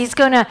fact, he's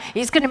gonna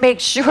make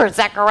sure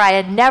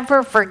Zechariah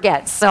never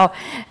forgets. So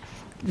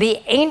the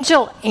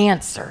angel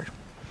answered.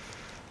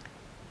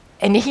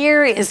 And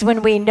here is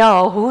when we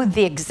know who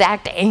the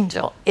exact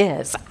angel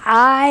is.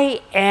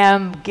 I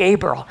am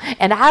Gabriel.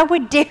 And I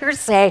would dare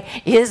say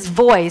his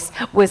voice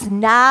was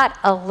not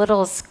a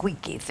little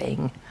squeaky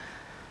thing.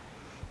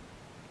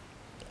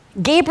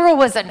 Gabriel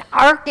was an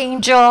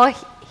archangel.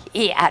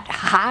 He had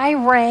high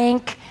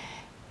rank.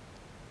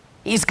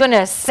 He's going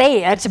to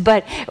say it,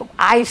 but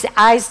I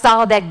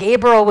saw that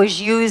Gabriel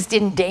was used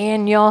in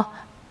Daniel a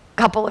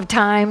couple of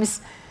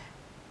times.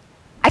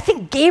 I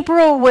think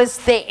Gabriel was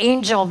the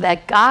angel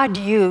that God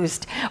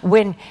used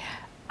when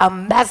a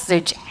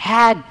message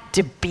had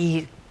to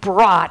be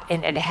brought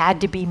and it had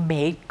to be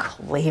made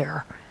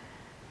clear.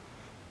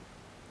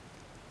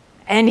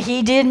 And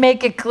he did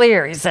make it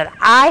clear. He said,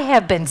 I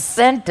have been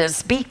sent to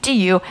speak to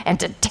you and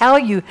to tell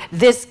you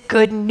this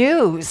good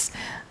news.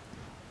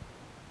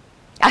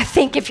 I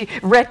think if you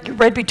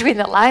read between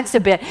the lines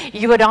a bit,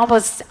 you would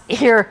almost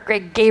hear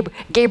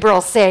Gabriel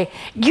say,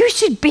 you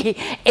should be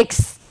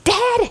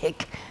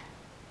ecstatic.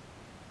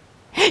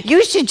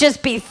 You should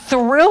just be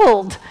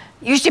thrilled.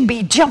 You should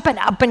be jumping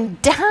up and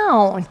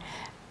down.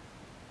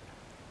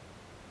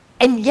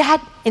 And yet,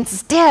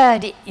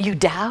 instead, you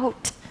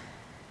doubt.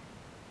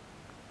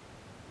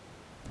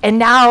 And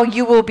now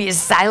you will be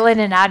silent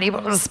and not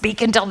able to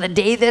speak until the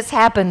day this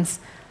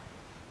happens.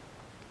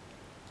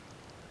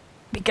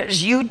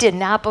 Because you did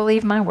not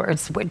believe my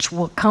words, which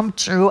will come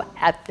true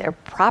at their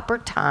proper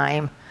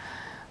time.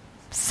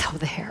 So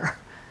there.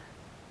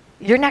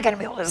 You're not going to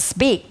be able to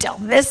speak till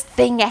this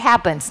thing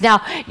happens.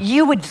 Now,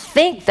 you would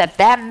think that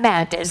that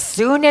meant as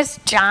soon as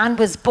John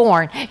was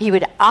born, he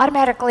would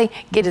automatically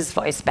get his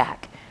voice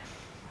back.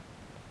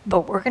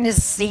 But we're going to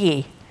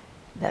see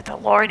that the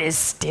Lord is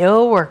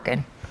still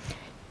working.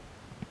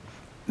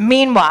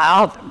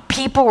 Meanwhile,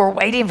 people were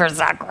waiting for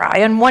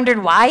Zechariah and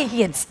wondered why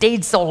he had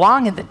stayed so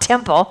long in the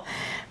temple.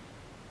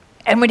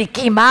 And when he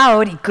came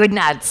out, he could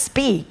not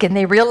speak. And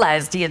they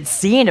realized he had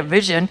seen a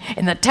vision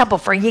in the temple,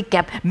 for he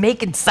kept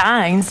making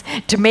signs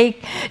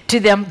to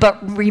them,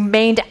 but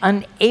remained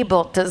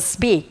unable to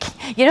speak.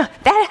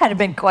 That had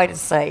been quite a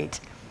sight.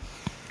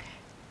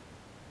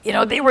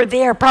 They were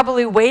there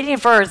probably waiting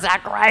for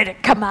Zechariah to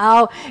come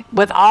out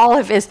with all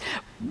of his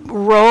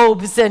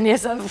robes and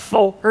his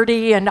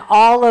authority and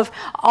all of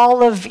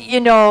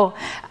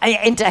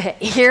and to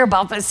hear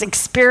about this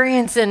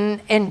experience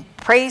and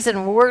praise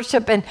and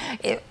worship. And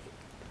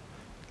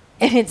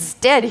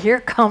instead, here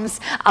comes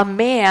a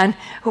man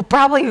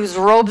whose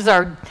robes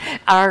are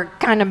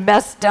kind of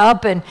messed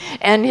up, and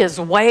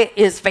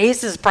his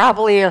face is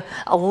probably a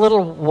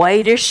little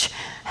whitish,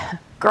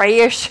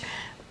 grayish.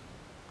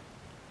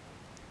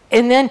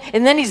 And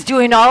then he's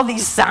doing all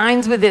these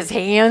signs with his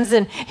hands,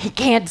 and he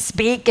can't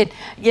speak. And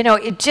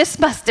it just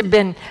must have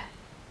been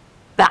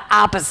the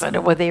opposite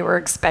of what they were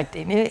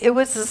expecting. It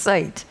was a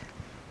sight.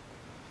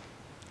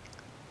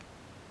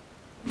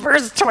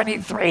 Verse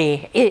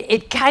 23,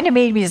 it kind of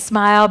made me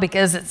smile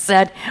because it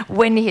said,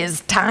 when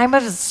his time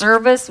of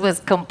service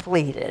was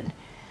completed,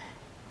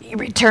 he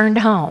returned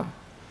home.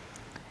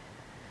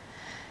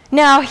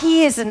 Now,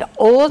 he is an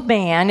old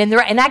man, and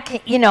I can,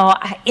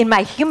 in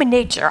my human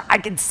nature, I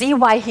can see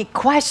why he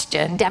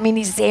questioned. I mean,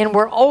 he's saying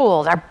we're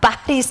old. Our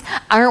bodies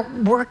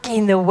aren't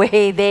working the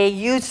way they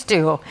used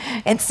to.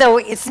 And so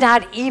it's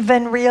not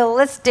even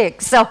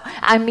realistic. So,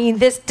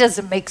 this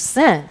doesn't make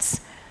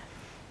sense.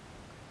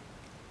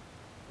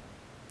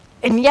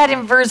 And yet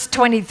in verse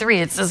 23,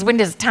 it says, when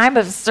his time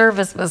of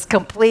service was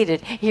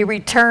completed, he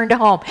returned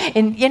home.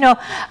 And,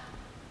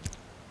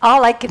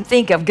 all I can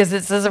think of, because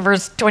it says in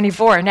verse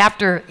 24, and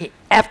after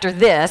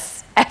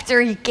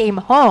he came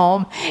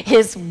home,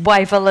 his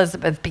wife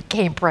Elizabeth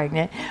became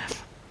pregnant.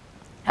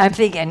 I'm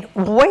thinking,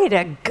 way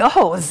to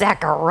go,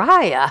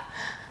 Zechariah.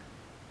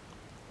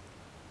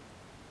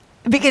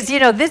 Because,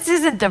 this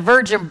isn't the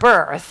virgin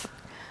birth.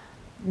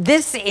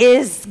 This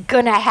is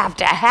going to have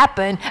to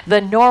happen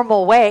the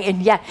normal way,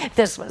 and yet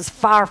this was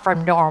far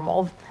from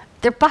normal.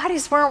 Their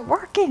bodies weren't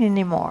working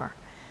anymore.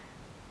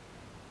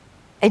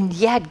 And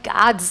yet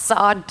God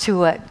saw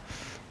to it.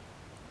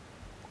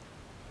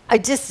 I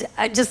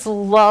just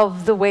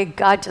love the way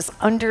God just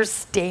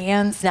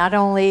understands not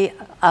only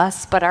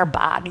us, but our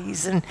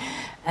bodies.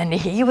 And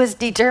he was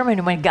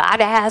determined when God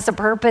has a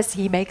purpose,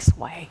 he makes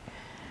way.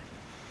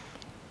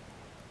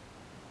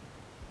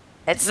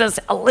 It says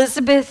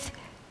Elizabeth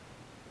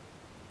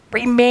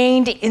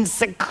remained in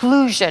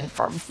seclusion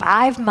for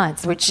 5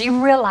 months. When she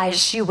realized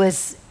she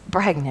was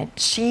pregnant,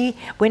 she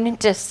went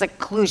into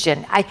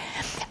seclusion.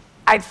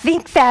 I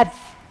think that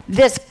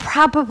this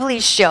probably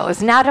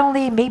shows not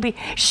only maybe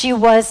she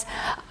was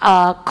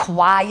a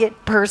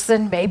quiet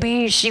person,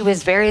 maybe she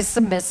was very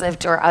submissive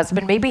to her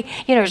husband, maybe,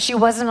 she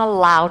wasn't a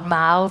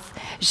loudmouth.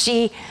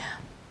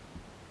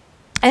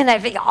 And I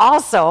think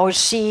also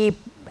she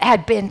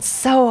had been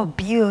so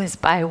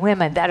abused by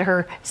women that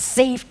her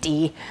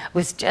safety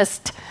was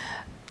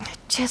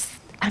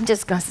I'm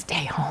just going to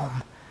stay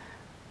home.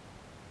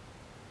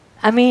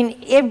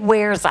 It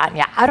wears on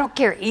you. I don't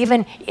care,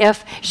 even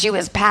if she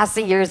was past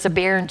the years of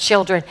bearing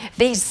children,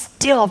 they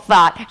still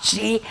thought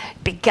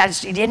because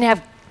she didn't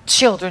have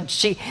children,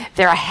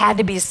 there had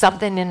to be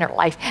something in her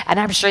life, and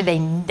I'm sure they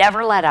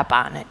never let up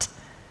on it.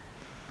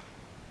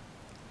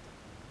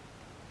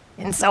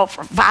 And so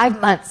for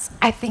 5 months,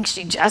 I think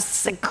she just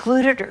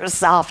secluded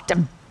herself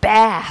to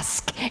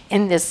bask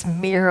in this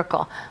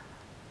miracle.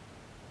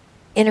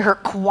 In her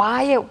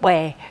quiet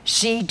way,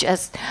 she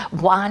just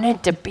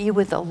wanted to be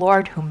with the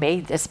Lord who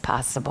made this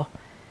possible.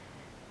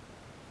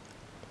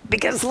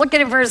 Because look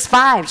at verse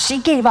 5, she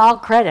gave all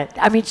credit.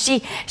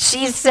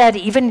 She said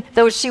even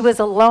though she was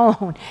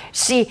alone,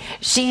 she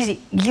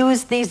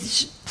used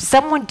these,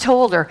 someone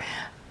told her,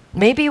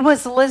 maybe it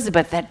was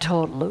Elizabeth that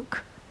told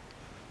Luke.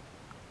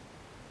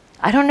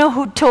 I don't know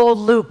who told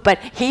Luke, but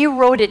he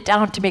wrote it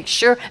down to make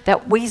sure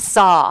that we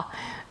saw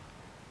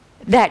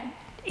that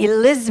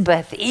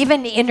Elizabeth,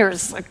 even in her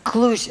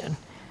seclusion,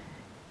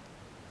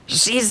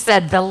 she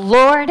said, the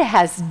Lord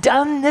has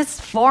done this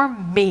for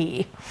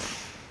me.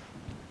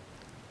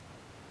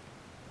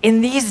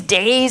 In these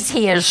days,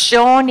 he has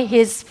shown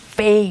his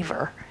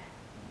favor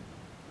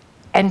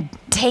and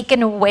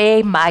taken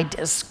away my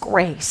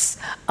disgrace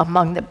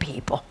among the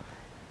people.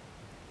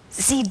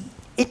 See,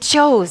 it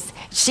shows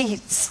she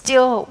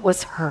still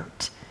was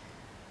hurt.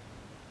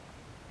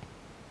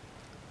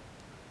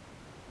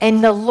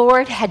 And the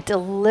Lord had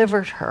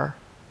delivered her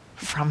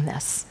from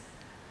this.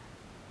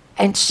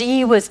 And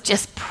she was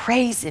just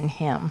praising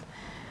him.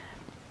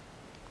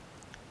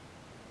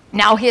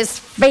 Now his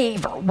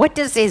favor, what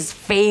does his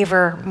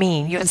favor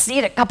mean? You see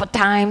it a couple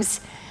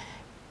times.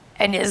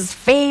 and his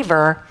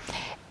favor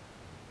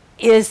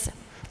is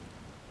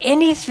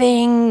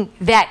anything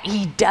that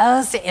he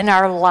does in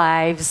our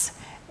lives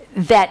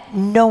that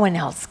no one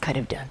else could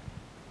have done.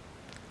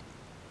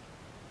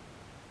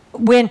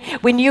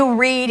 When you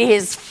read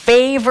his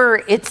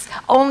favor, it's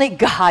only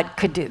God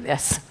could do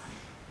this.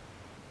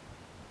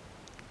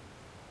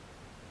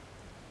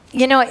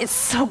 You know, it's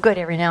so good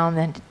every now and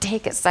then to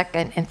take a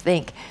second and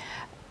think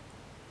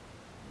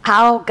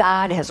how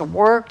God has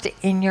worked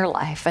in your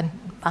life and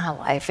my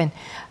life, and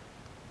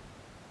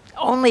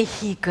only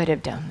he could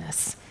have done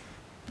this.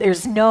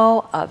 There's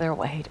no other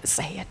way to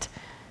say it.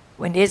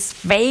 When his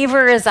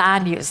favor is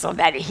on you so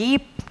that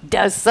he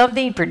does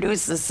something,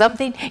 produces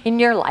something in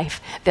your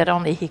life that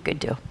only he could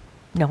do.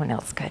 No one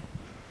else could.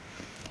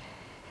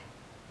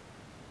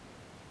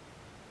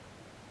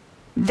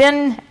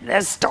 Then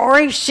the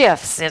story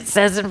shifts. It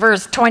says in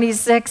verse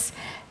 26,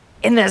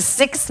 in the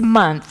 6th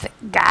month,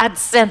 God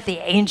sent the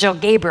angel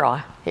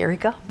Gabriel. Here he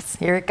comes.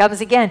 Here it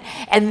comes again.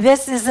 And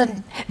this is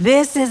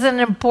an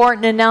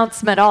important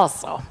announcement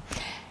also.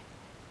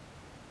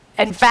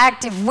 In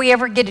fact, if we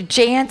ever get a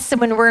chance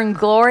when we're in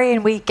glory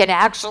and we can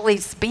actually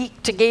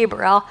speak to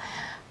Gabriel,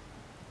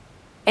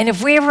 and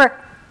if we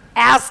ever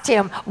asked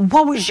him,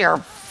 what was your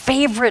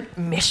favorite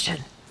mission?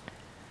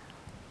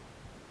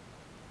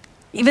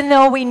 Even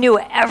though we knew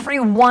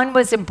everyone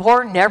was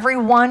important,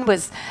 everyone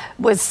was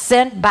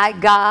sent by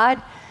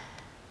God,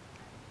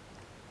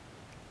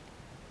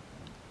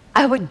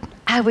 I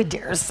would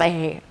dare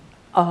say,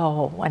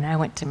 when I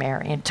went to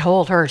Mary and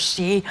told her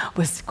she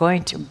was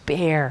going to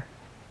bear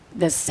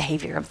the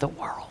Savior of the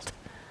world.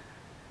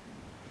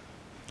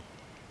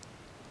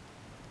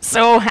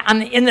 So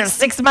in the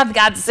 6th month,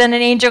 God sent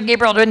an angel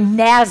Gabriel to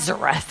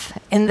Nazareth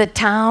in the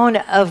town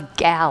of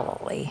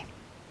Galilee.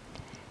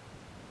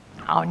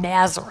 Oh,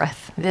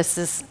 Nazareth.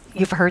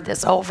 You've heard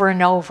this over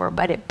and over,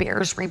 but it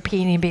bears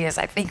repeating because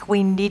I think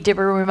we need to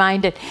be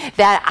reminded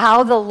that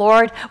how the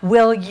Lord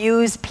will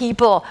use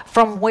people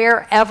from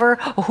wherever,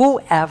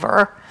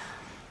 whoever.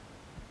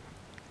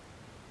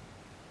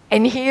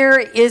 And here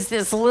is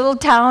this little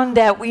town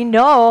that we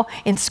know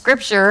in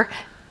Scripture,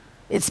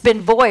 it's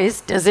been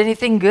voiced, does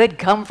anything good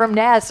come from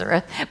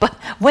Nazareth? But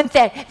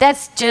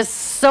that's just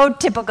so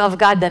typical of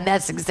God, then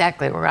that's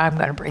exactly where I'm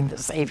going to bring the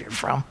Savior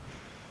from.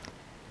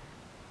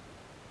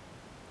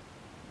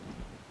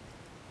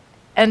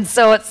 And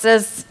so it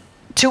says,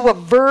 to a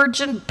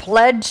virgin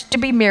pledged to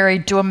be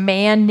married to a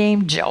man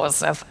named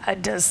Joseph, a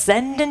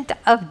descendant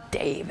of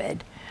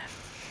David.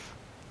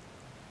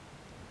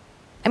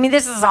 I mean,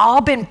 this has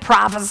all been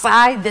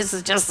prophesied. This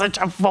is just such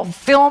a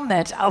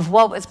fulfillment of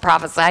what was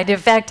prophesied. In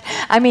fact,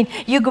 I mean,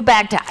 you go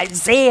back to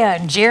Isaiah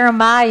and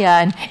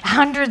Jeremiah and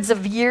hundreds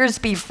of years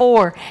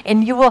before,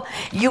 and you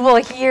will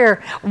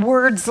hear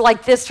words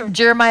like this from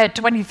Jeremiah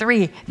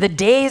 23. The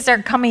days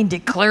are coming,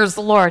 declares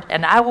the Lord,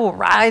 and I will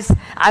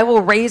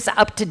raise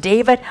up to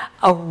David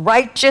a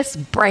righteous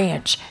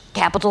branch,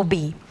 capital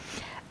B,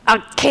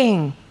 a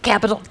king,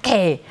 capital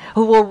K,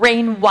 who will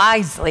reign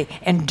wisely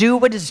and do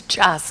what is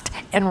just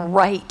and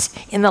right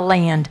in the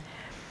land.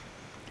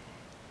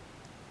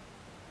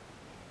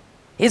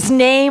 His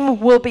name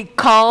will be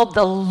called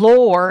the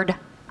Lord,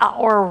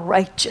 our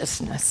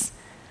righteousness.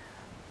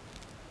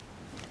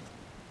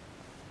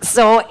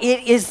 So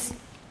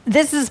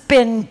this has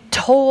been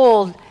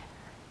told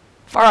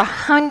for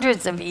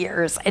hundreds of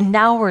years, and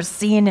now we're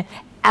seeing it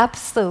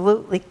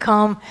absolutely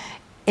come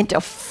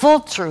into full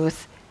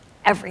truth,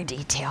 every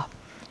detail.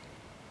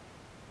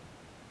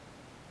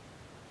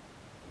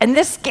 And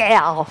this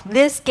gal,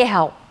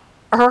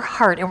 her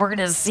heart, and we're going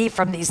to see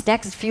from these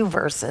next few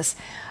verses,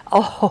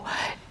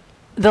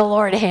 the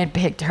Lord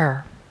handpicked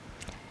her.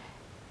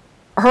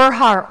 Her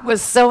heart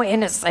was so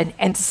innocent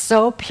and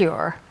so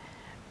pure.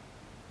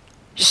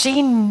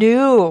 She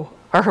knew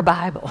her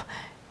Bible.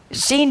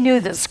 She knew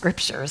the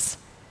Scriptures.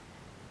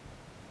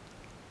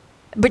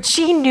 But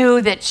she knew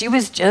that she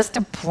was just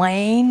a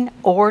plain,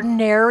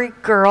 ordinary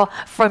girl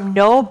from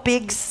no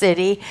big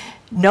city,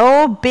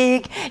 no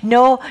big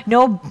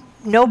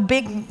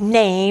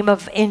name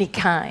of any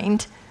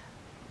kind.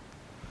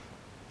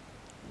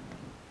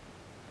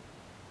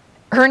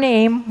 Her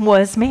name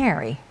was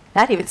Mary.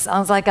 That even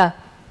sounds like a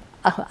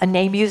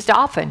name used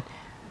often.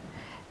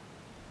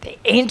 The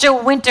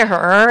angel went to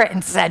her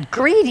and said,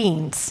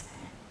 "Greetings,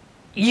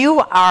 you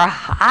are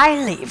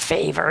highly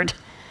favored.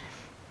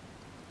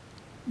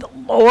 The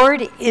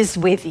Lord is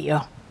with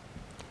you."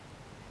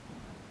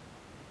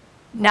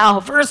 Now,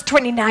 verse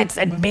 29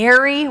 said,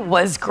 Mary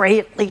was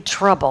greatly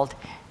troubled.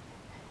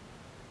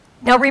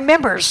 Now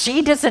remember,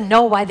 she doesn't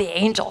know why the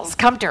angel has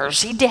come to her.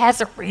 She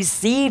hasn't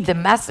received the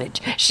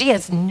message. She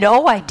has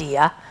no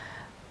idea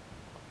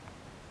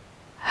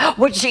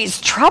what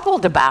she's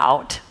troubled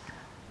about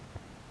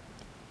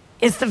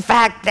is the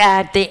fact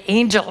that the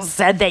angel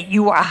said that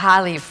you are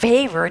highly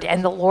favored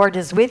and the Lord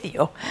is with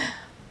you.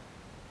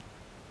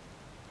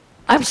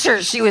 I'm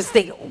sure she was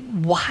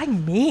thinking, why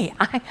me?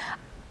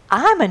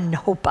 I'm a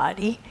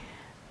nobody.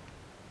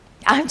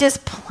 I'm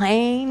just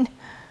plain.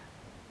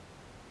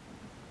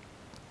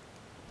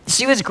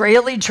 She was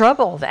greatly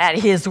troubled at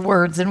his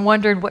words and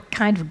wondered what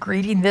kind of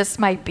greeting this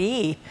might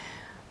be.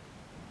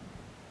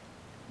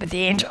 But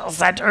the angel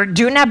said to her,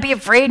 "Do not be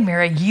afraid,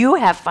 Mary. You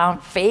have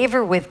found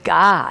favor with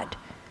God.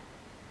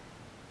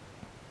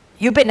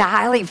 You've been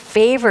highly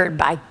favored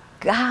by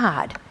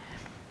God.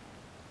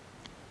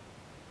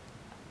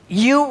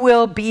 You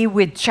will be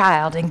with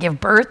child and give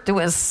birth to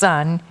a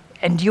son,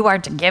 and you are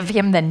to give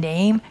him the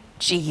name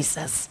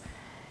Jesus.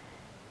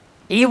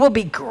 He will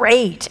be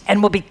great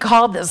and will be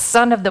called the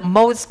Son of the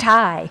Most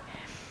High.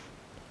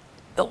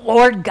 The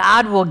Lord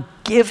God will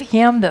give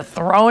him the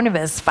throne of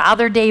his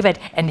father David,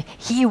 and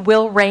he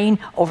will reign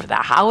over the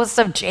house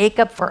of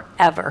Jacob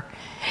forever.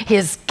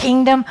 His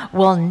kingdom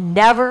will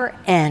never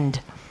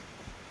end."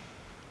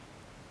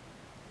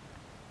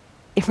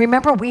 If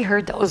remember, we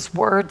heard those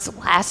words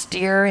last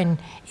year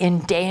in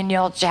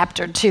Daniel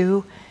chapter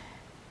 2.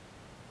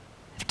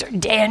 After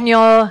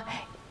Daniel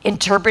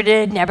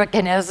interpreted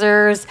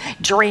Nebuchadnezzar's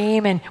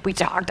dream, and we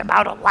talked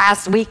about it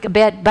last week a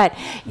bit, but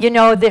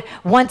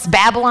once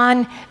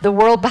Babylon, the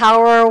world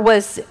power,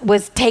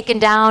 was taken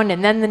down,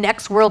 and then the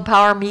next world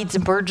power, Medes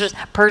and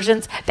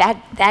Persians,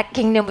 that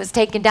kingdom was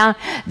taken down.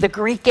 The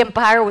Greek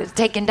Empire was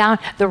taken down.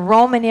 The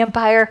Roman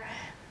Empire,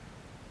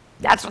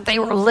 that's what they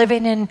were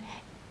living in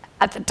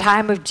at the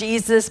time of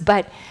Jesus.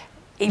 But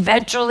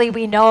eventually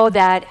we know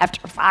that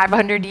after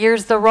 500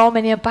 years, the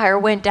Roman Empire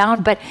went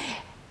down. But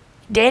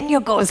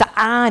Daniel goes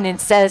on and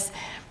says,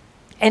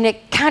 and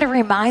it kind of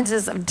reminds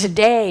us of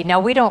today. Now,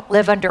 we don't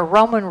live under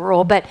Roman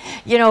rule, but,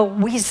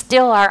 we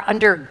still are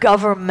under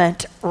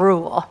government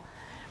rule.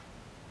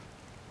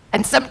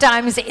 And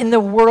sometimes in the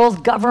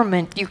world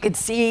government, you could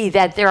see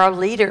that there are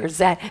leaders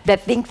that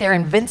think they're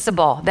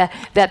invincible,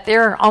 that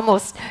they're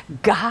almost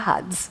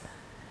gods.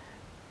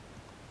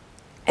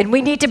 And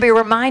we need to be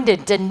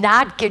reminded to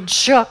not get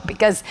shook,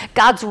 because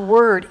God's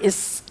word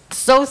is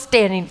so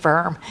standing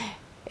firm.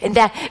 And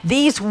that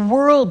these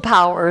world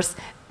powers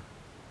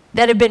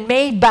that have been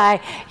made by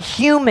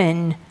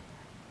human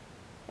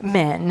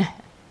men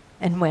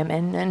and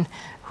women, and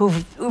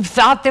who've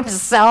thought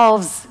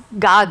themselves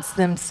gods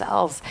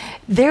themselves,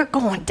 they're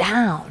going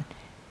down.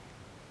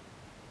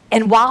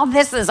 And while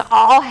this is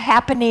all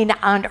happening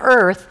on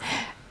earth,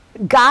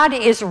 God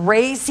is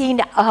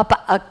raising up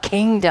a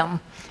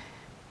kingdom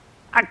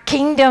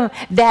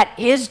that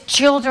his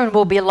children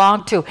will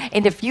belong to.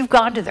 And if you've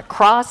gone to the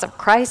cross of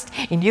Christ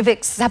and you've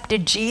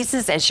accepted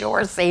Jesus as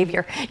your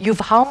Savior, you've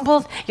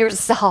humbled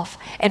yourself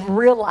and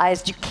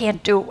realized you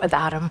can't do it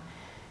without him.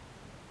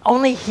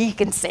 Only he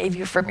can save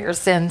you from your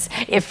sins.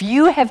 If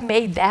you have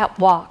made that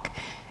walk,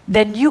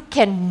 then you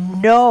can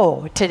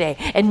know today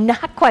and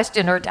not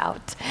question or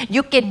doubt.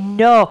 You can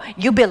know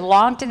you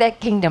belong to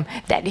that kingdom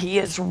that he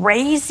is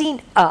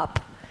raising up.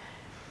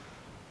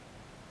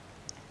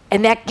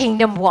 And that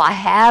kingdom will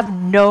have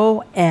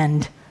no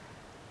end.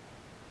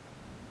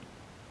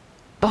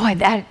 Boy,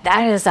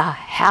 that is a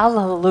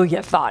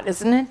hallelujah thought,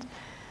 isn't it?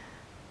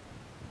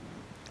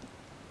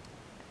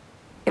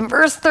 In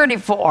verse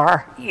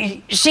 34,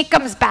 she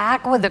comes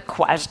back with a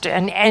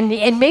question,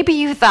 and maybe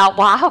you thought,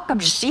 well, how come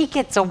she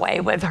gets away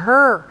with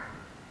her?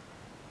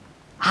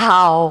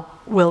 How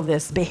will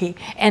this be?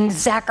 And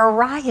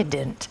Zechariah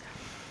didn't.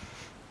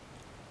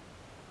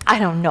 I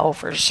don't know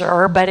for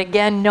sure, but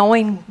again,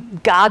 knowing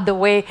God the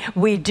way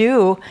we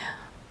do,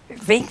 I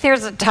think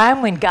there's a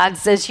time when God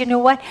says, you know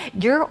what,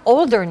 you're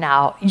older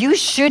now. You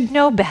should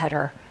know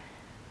better.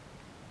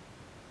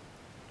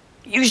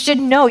 You should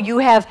know. You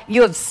have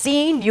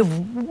seen,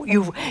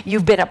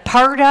 you've been a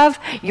part of,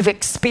 you've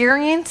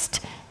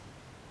experienced.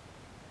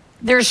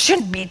 There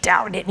shouldn't be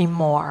doubt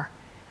anymore.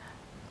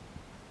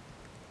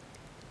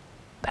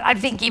 But I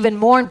think even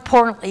more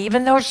importantly,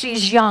 even though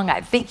she's young,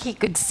 I think he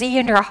could see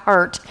in her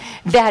heart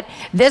that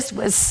this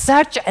was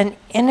such an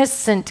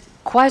innocent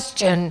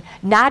question,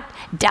 not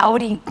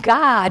doubting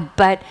God,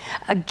 but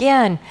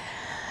again,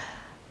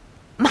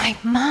 my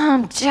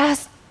mom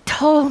just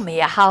told me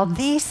how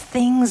these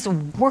things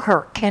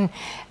work. And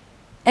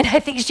I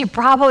think she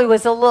probably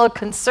was a little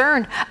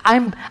concerned.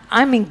 I'm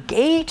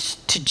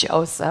engaged to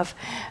Joseph,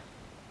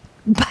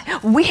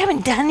 but we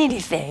haven't done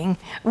anything.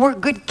 We're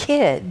good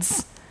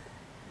kids.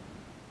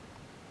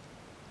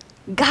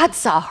 God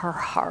saw her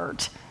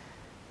heart.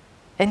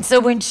 And so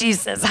when she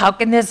says, how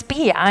can this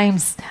be? I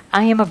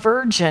am a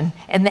virgin.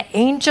 And the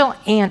angel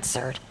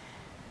answered.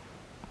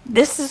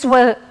 This is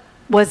what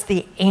was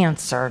the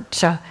answer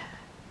to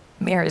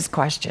Mary's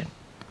question.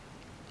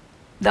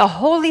 The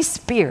Holy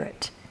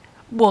Spirit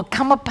will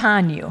come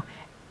upon you,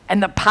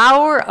 and the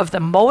power of the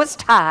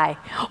Most High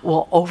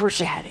will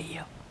overshadow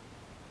you.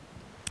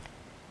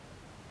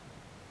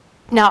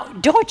 Now,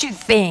 don't you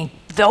think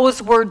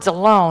those words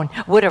alone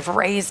would have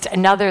raised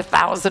another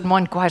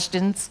 1,001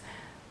 questions?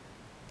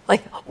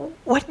 Like,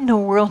 what in the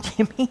world do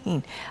you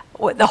mean?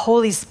 The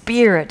Holy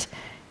Spirit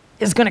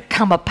is going to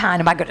come upon.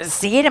 Am I going to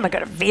see it? Am I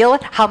going to feel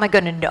it? How am I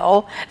going to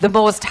know the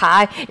Most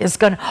High is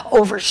going to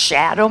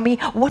overshadow me?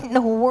 What in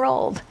the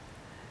world?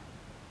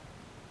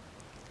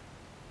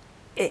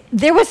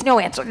 There was no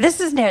answer.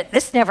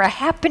 This never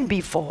happened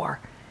before.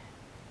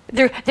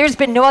 There's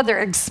been no other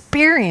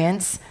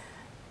experience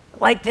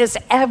like this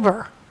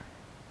ever.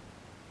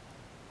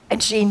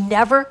 And she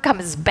never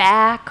comes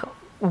back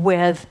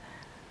with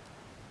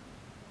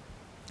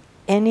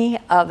any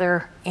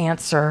other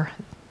answer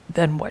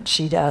than what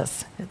she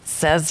does. It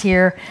says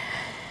here,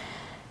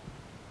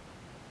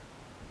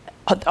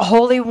 the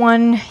Holy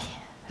One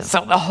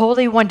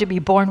to be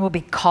born will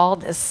be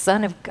called the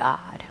Son of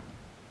God.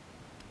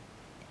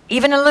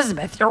 Even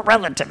Elizabeth, your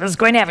relative, is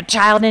going to have a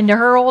child in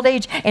her old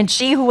age, and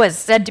she who was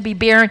said to be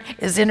barren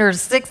is in her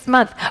 6th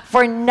month,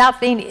 for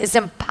nothing is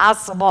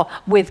impossible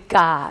with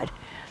God.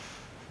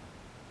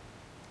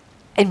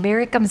 And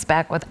Mary comes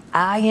back with,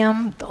 I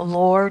am the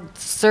Lord's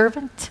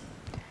servant.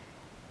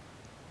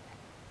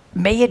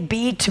 May it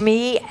be to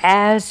me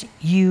as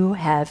you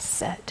have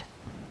said.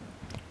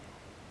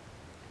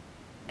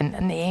 And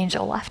then the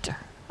angel left her.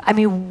 I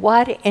mean,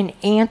 what an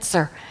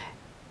answer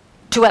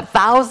to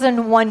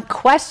 1,001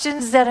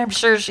 questions that I'm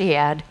sure she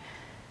had.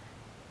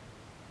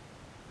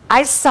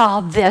 I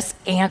saw this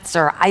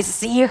answer. I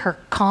see her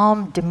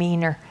calm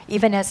demeanor,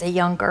 even as a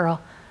young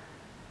girl.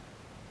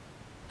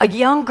 A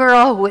young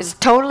girl who is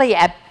totally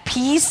at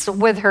peace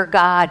with her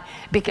God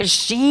because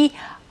she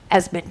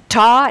has been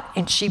taught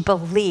and she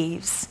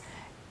believes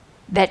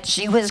that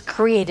she was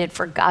created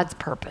for God's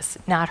purpose,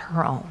 not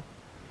her own.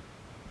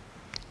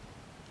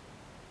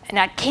 And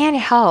I can't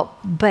help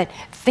but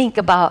think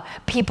about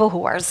people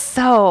who are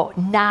so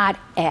not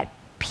at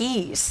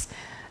peace.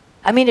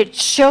 I mean, it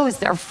shows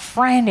they're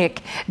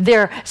frantic,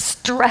 they're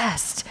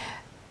stressed,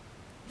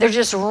 they're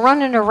just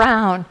running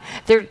around,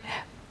 they're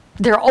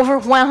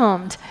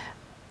overwhelmed.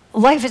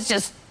 Life is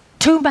just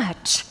too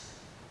much.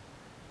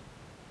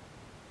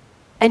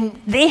 And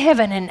they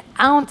haven't an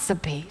ounce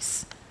of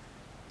peace.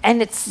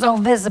 And it's so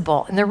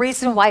visible. And the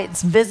reason why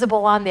it's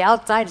visible on the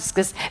outside is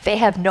because they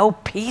have no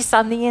peace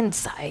on the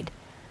inside.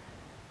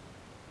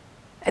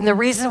 And the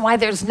reason why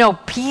there's no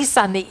peace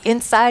on the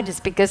inside is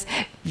because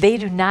they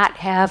do not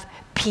have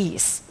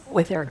peace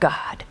with their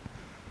God.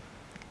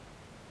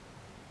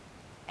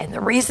 And the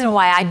reason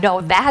why I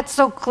know that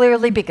so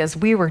clearly, because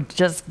we were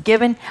just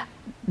given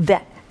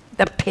the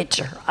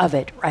picture of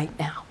it right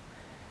now.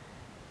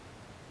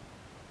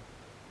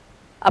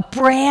 A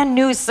brand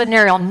new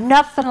scenario.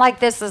 Nothing like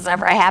this has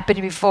ever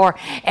happened before.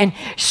 And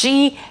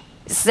she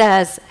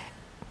says,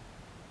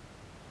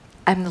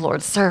 I'm the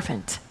Lord's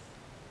servant.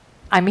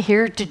 I'm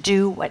here to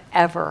do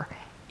whatever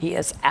he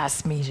has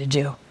asked me to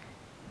do.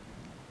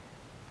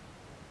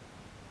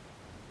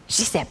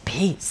 She's at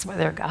peace with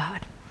her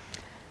God.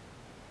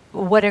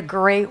 What a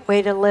great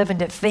way to live, and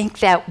to think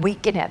that we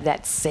can have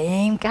that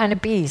same kind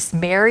of peace.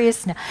 Mary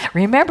is,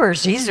 remember,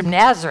 she's from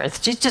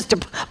Nazareth. She's just a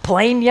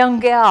plain young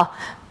gal.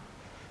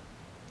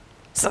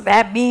 So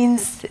that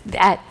means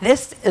that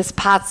this is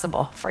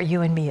possible for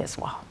you and me as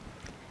well.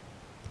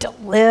 To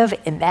live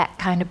in that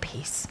kind of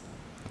peace.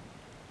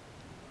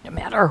 No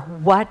matter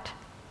what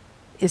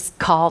is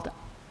called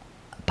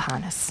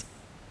upon us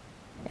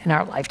in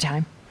our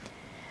lifetime.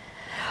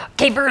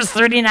 Okay, verse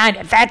 39.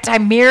 At that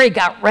time, Mary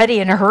got ready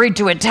and hurried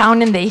to a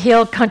town in the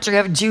hill country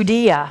of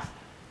Judea,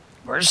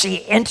 where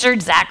she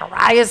entered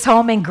Zachariah's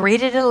home and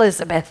greeted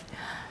Elizabeth.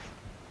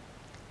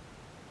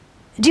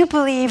 Do you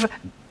believe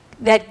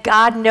that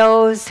God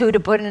knows who to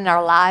put in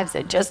our lives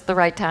at just the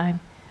right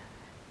time?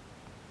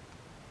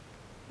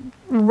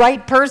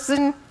 Right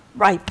person,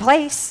 right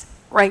place,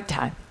 right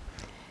time.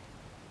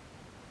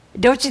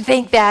 Don't you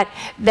think that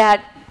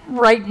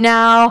right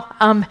now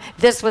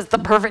this was the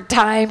perfect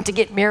time to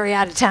get Mary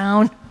out of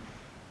town?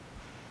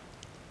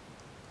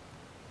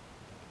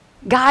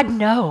 God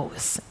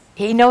knows.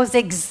 He knows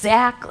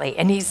exactly.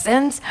 And he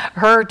sends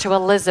her to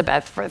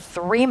Elizabeth for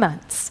 3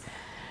 months.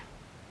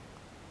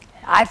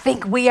 I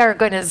think we are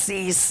going to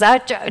see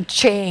such a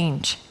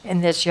change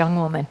in this young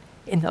woman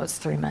in those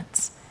 3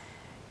 months.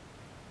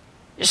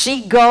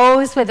 She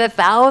goes with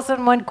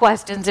 1,001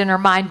 questions in her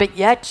mind, but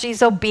yet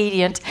she's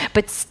obedient,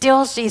 but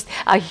still she's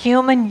a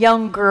human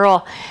young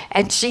girl,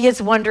 and she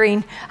is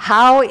wondering,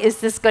 how is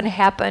this going to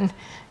happen?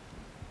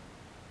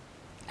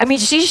 I mean,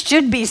 she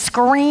should be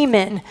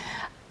screaming,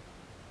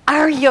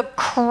 are you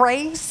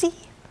crazy?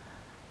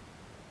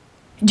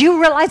 Do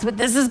you realize what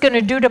this is going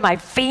to do to my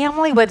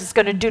family, what it's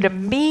going to do to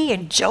me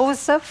and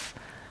Joseph?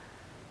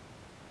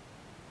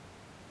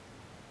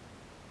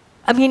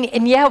 I mean,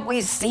 and yet we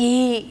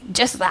see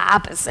just the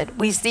opposite.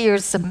 We see her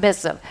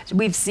submissive.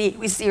 We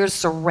see her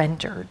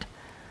surrendered.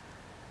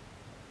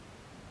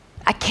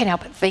 I can't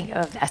help but think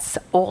of that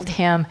old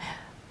hymn,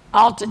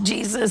 all to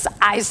Jesus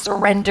I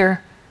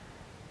surrender.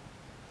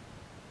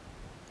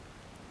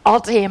 All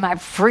to him I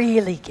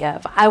freely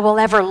give. I will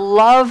ever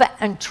love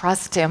and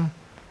trust him,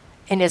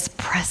 in his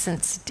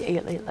presence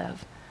daily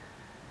live.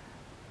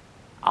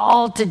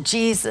 All to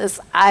Jesus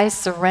I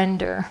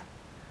surrender.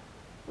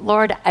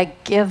 Lord, I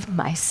give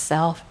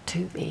myself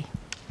to thee.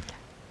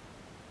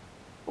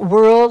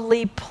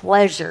 Worldly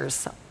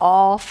pleasures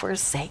all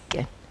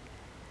forsaken.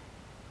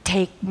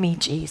 Take me,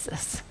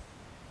 Jesus.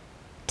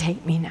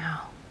 Take me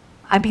now.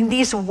 I mean,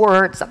 these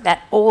words of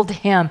that old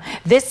hymn,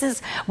 this is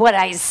what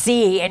I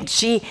see. And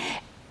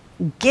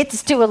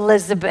gets to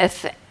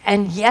Elizabeth,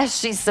 and yes,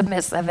 she's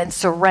submissive and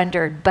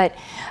surrendered, but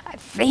I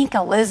think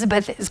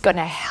Elizabeth is going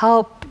to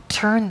help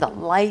turn the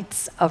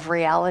lights of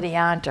reality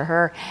on to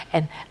her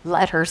and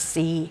let her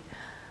see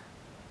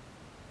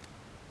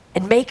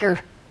and make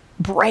her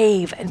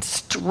brave and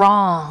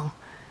strong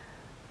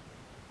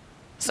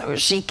so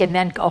she can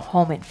then go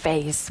home and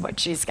face what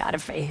she's got to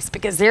face,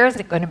 because there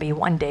isn't going to be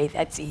one day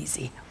that's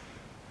easy.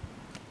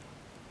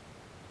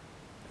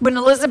 When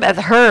Elizabeth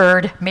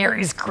heard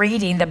Mary's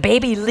greeting, the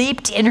baby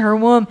leaped in her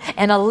womb,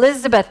 and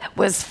Elizabeth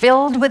was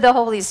filled with the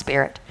Holy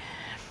Spirit.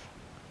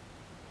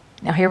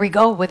 Now here we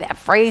go with that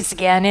phrase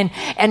again.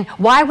 And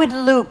why would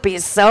Luke be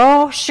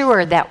so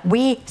sure that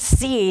we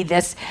see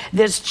this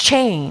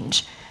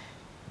change?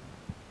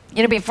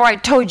 You know, before I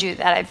told you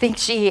that I think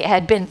she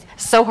had been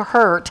so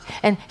hurt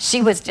and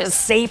she was just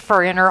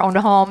safer in her own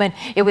home, and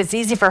it was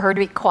easy for her to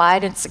be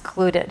quiet and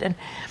secluded.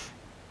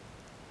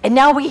 And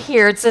now we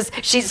hear it says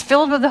she's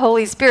filled with the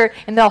Holy Spirit,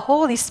 and the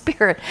Holy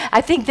Spirit, I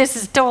think this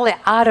is totally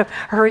out of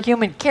her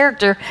human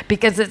character,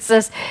 because it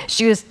says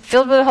she was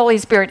filled with the Holy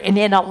Spirit, and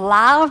in a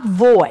loud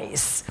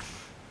voice.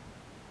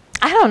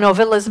 I don't know if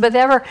Elizabeth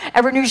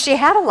ever knew she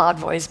had a loud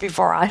voice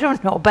before. I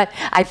don't know, but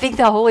I think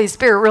the Holy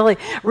Spirit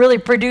really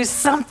produced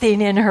something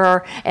in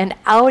her, and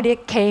out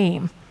it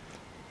came.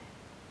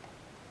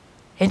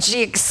 And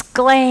she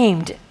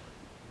exclaimed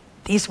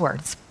these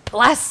words,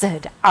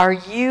 "Blessed are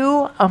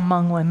you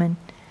among women,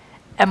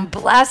 and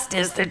blessed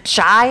is the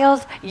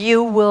child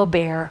you will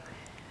bear."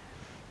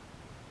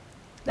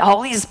 The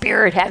Holy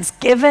Spirit has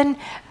given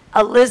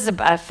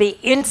Elizabeth the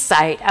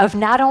insight of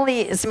not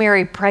only is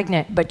Mary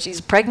pregnant, but she's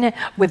pregnant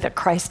with the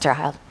Christ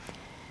child.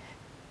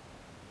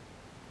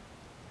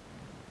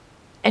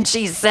 And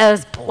she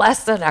says,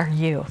 "Blessed are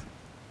you."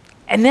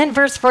 And then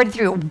verse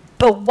 43,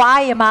 "But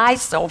why am I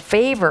so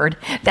favored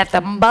that the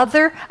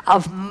mother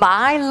of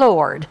my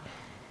Lord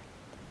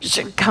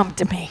should come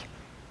to me?"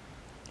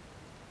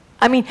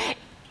 I mean,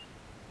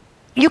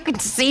 you can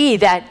see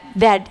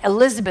that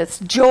Elizabeth's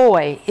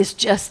joy is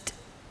just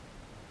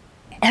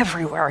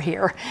everywhere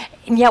here.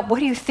 And yet, what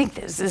do you think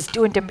this is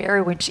doing to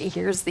Mary when she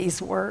hears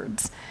these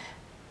words?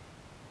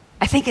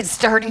 I think it's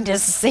starting to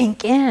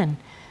sink in.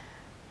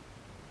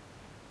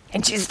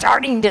 And she's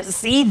starting to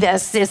see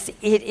this.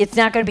 It's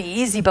not going to be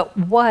easy, but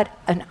what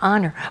an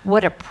honor,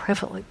 what a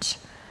privilege.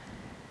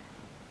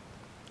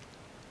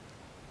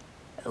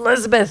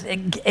 Elizabeth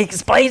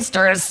explains to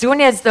her, "As soon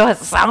as the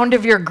sound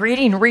of your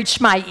greeting reached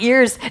my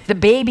ears, the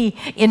baby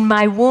in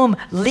my womb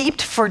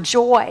leaped for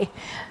joy.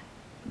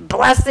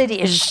 Blessed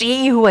is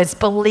she who has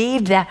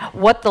believed that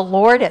what the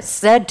Lord has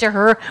said to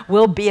her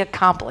will be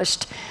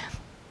accomplished."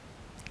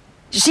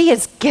 She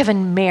has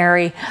given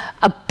Mary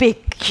a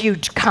big,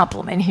 huge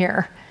compliment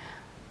here.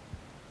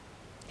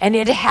 And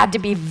it had to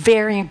be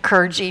very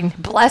encouraging.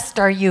 Blessed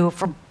are you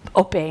for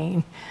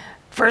obeying,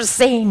 for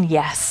saying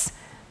yes,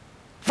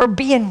 for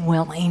being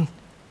willing.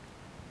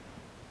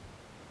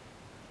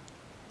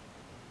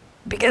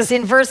 Because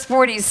in verse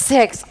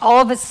 46,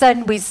 all of a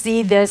sudden we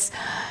see this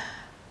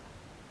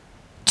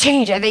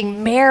change. I think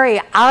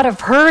Mary, out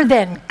of her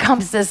then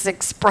comes this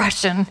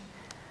expression,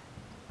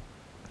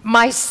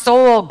 "My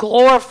soul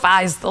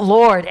glorifies the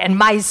Lord, and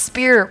my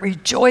spirit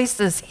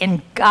rejoices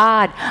in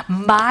God,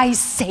 my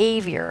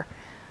Savior."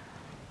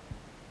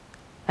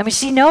 I mean,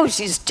 she knows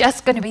she's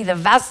just going to be the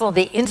vessel,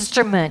 the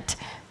instrument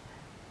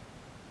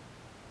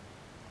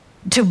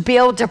to be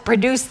able to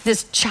produce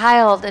this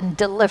child and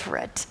deliver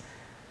it,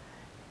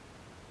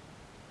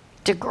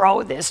 to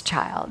grow this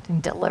child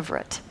and deliver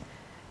it.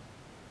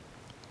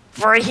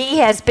 "For he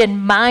has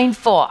been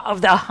mindful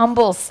of the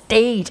humble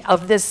state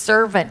of this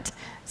servant."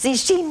 See,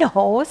 she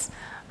knows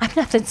I'm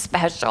nothing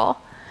special.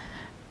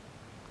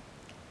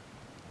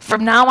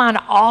 "From now on,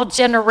 all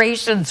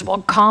generations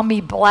will call me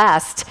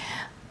blessed."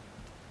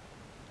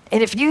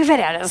 And if you've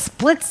had a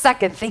split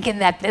second thinking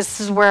that this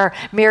is where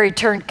Mary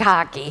turned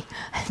cocky,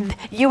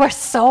 you are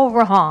so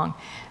wrong.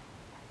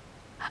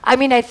 I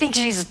mean, I think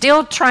she's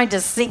still trying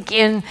to sink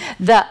in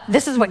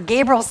this is what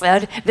Gabriel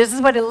said, this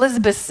is what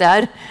Elizabeth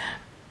said.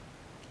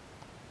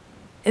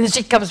 And then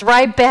she comes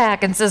right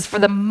back and says, "For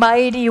the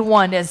mighty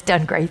one has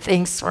done great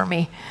things for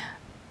me."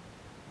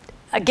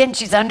 Again,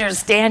 she's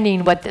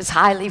understanding what this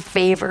highly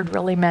favored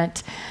really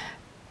meant.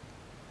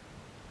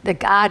 That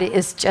God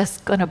is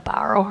just going to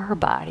borrow her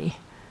body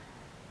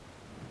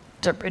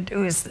to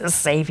produce the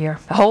Savior.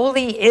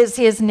 Holy is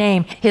his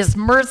name. His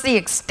mercy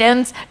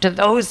extends to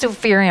those who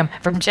fear him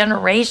from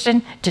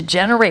generation to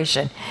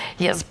generation.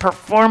 He has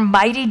performed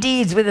mighty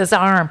deeds with his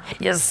arm.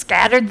 He has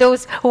scattered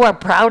those who are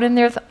proud in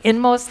their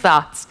inmost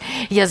thoughts.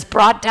 He has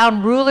brought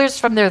down rulers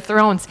from their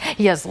thrones.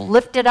 He has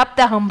lifted up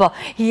the humble.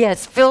 He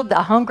has filled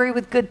the hungry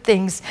with good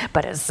things,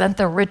 but has sent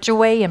the rich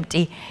away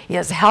empty. He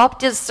has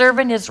helped his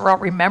servant Israel,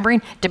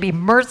 remembering to be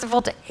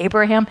merciful to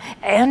Abraham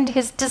and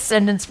his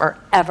descendants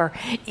forever,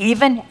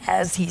 even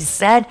as he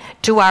said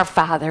to our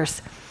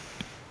fathers.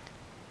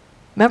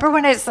 Remember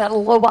when I said a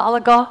little while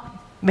ago,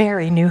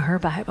 Mary knew her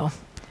Bible.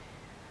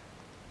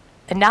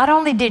 And not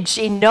only did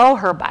she know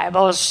her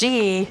Bible,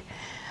 she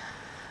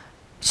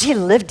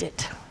lived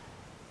it.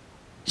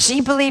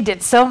 She believed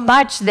it so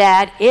much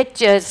that it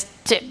just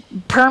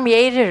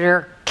permeated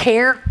her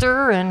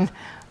character and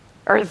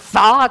her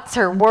thoughts,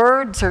 her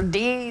words, her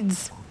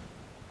deeds.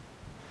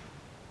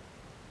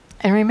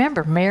 And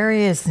remember,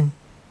 Mary is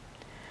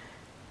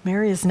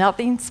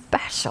nothing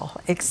special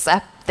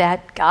except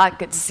that God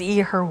could see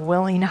her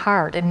willing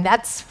heart. And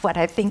that's what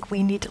I think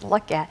we need to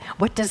look at.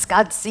 What does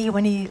God see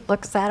when he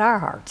looks at our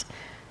heart?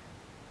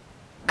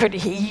 Could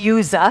he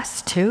use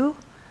us too?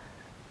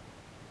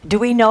 Do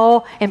we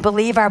know and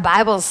believe our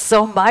Bibles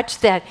so much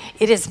that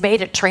it has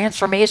made a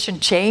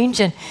transformation change,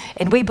 and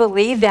we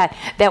believe that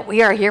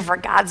we are here for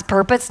God's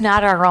purpose,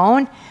 not our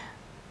own?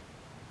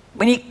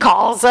 When he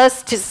calls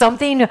us to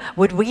something,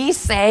 would we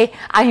say,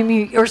 I am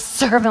your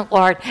servant,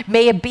 Lord.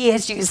 May it be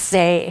as you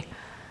say.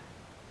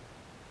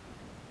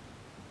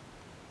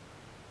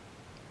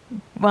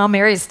 Well,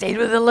 Mary stayed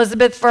with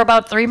Elizabeth for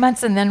about 3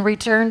 months and then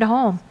returned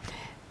home.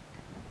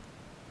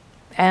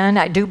 And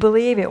I do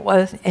believe it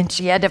was, and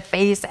she had to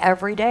face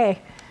every day.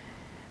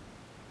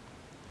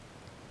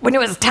 When it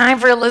was time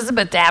for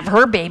Elizabeth to have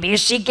her baby,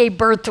 she gave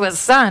birth to a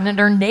son, and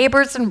her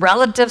neighbors and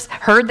relatives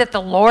heard that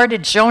the Lord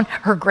had shown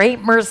her great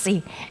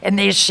mercy, and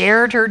they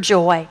shared her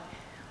joy.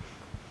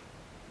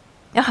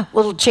 Yeah,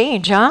 little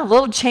change, huh? A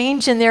little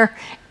change in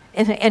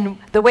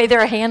the way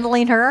they're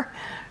handling her.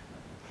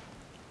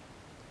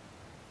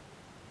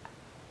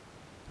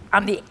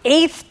 On the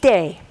eighth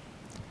day,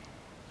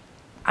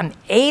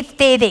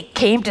 they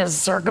came to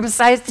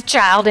circumcise the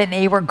child, and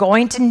they were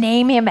going to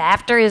name him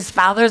after his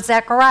father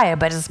Zechariah.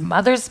 But his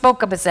mother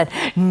spoke up and said,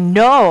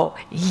 no,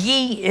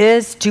 he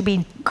is to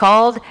be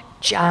called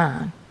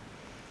John.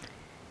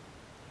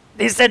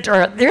 They said to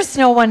her, there's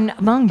no one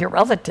among your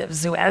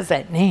relatives who has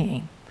that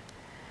name.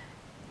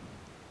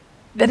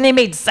 Then they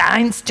made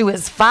signs to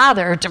his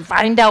father to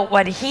find out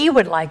what he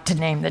would like to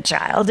name the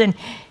child. And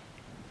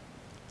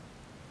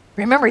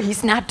remember,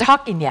 he's not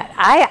talking yet.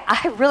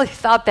 I really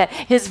thought that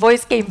his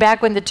voice came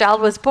back when the child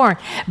was born.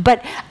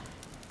 But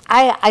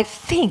I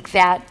think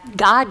that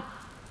God,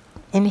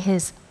 in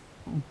his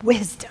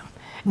wisdom,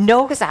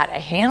 knows how to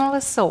handle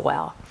us so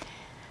well.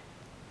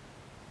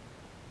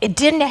 It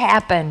didn't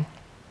happen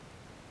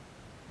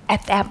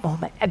at that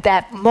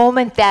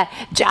moment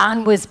that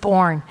John was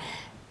born.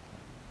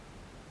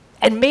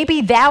 And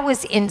maybe that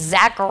was in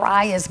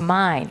Zechariah's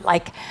mind.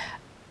 Like,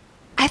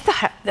 I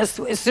thought this,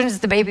 as soon as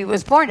the baby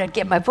was born, I'd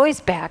get my voice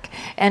back.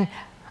 And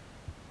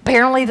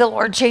apparently the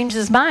Lord changed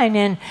his mind,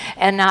 and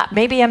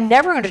maybe I'm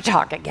never going to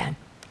talk again.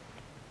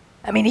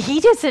 I mean, he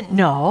doesn't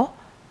know.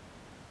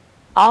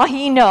 All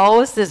he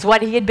knows is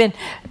what he had been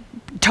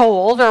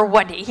told or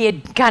what he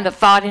had kind of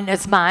thought in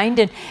his mind.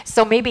 And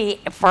so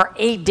maybe for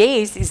 8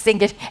 days he's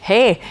thinking,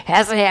 hey,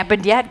 hasn't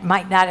happened yet,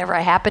 might not ever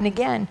happen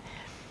again.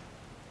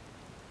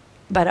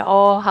 But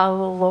oh, how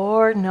the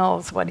Lord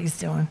knows what he's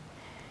doing.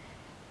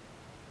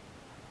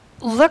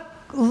 Look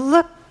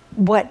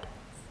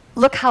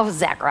how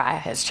Zechariah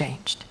has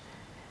changed.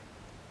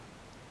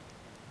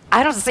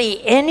 I don't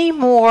see any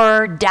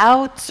more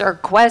doubts or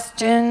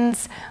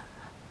questions.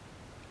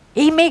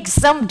 He makes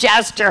some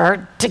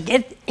gesture to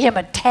get him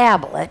a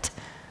tablet,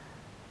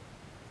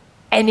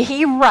 and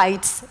he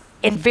writes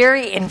in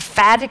very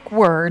emphatic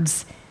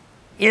words,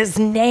 his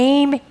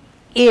name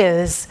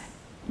is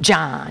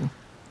John.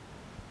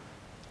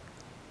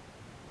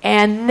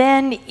 And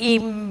then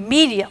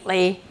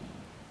immediately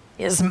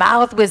his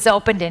mouth was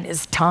opened and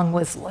his tongue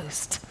was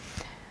loosed.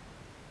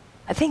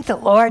 I think the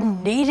Lord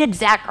needed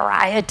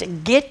Zechariah to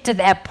get to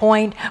that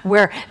point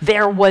where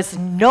there was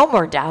no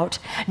more doubt,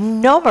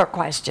 no more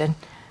question.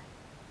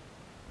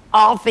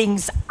 All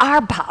things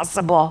are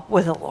possible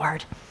with the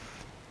Lord.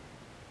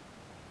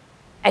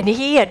 And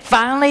he had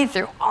finally,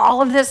 through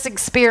all of this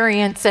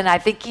experience, and I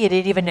think he had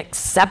even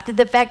accepted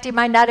the fact he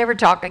might not ever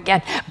talk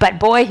again, but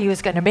boy, he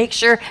was going to make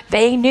sure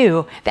they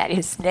knew that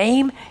his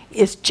name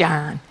is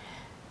John.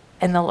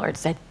 And the Lord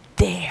said,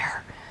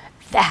 there,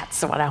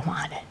 that's what I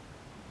wanted.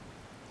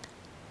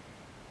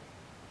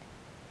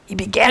 He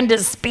began to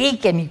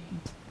speak and he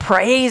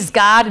praised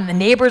God, and the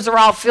neighbors were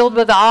all filled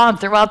with awe, and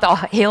throughout the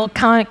hill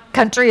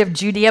country of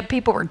Judea,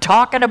 people were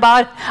talking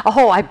about it.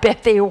 Oh, I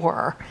bet they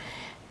were.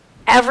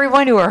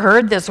 Everyone who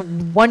heard this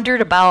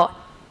wondered about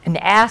and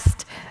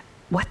asked,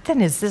 what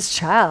then is this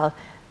child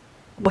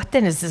going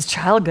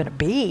to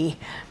be?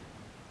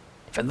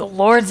 For the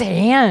Lord's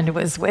hand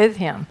was with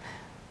him.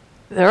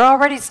 They're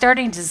already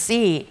starting to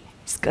see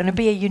he's going to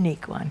be a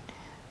unique one.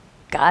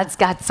 God's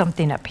got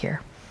something up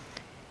here.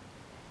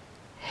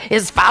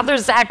 His father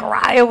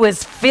Zechariah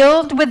was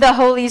filled with the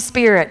Holy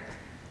Spirit.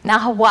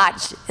 Now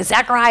watch,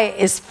 Zechariah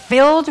is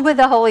filled with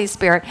the Holy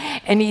Spirit,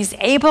 and he's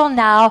able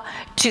now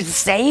to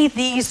say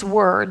these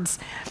words.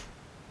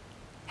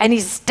 And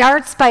he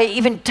starts by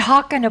even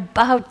talking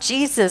about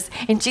Jesus.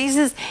 And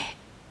Jesus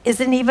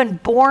isn't even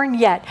born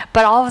yet,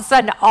 but all of a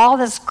sudden, all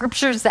the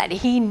scriptures that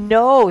he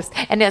knows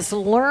and has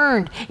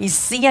learned, he's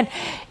seeing,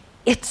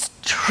 it's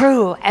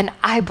true, and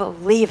I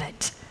believe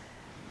it.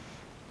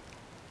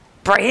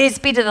 Praise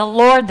be to the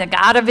Lord, the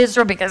God of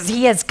Israel, because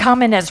he has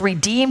come and has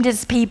redeemed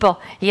his people.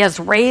 He has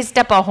raised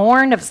up a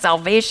horn of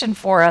salvation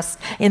for us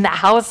in the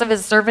house of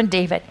his servant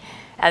David,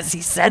 as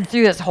he said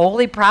through his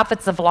holy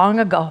prophets of long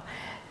ago.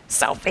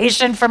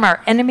 Salvation from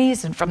our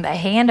enemies and from the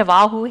hand of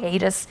all who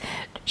hate us.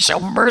 To show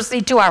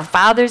mercy to our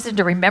fathers and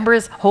to remember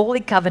his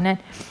holy covenant.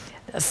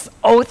 This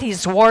oath he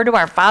swore to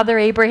our father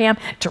Abraham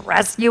to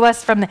rescue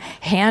us from the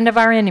hand of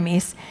our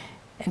enemies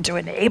and to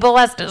enable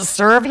us to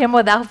serve him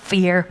without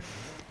fear,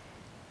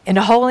 in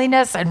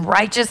holiness and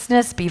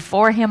righteousness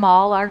before him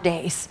all our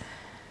days.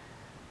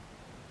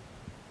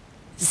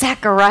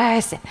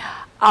 Zechariah said,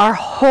 our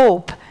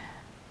hope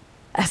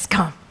has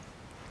come.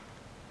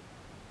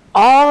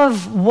 All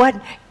of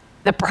what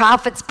the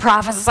prophets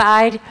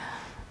prophesied,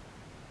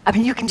 I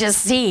mean, you can just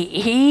see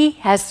he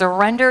has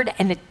surrendered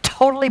and it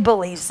totally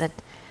believes it.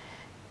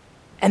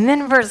 And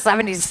then verse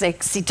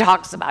 76, he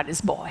talks about his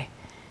boy.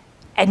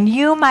 And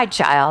you, my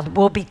child,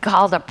 will be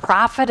called a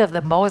prophet of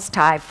the Most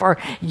High, for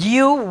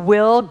you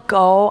will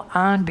go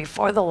on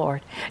before the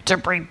Lord to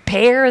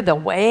prepare the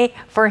way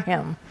for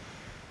him.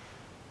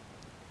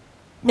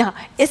 Now,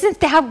 isn't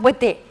that what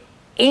the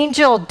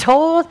angel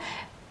told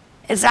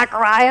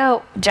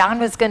Zechariah John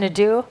was going to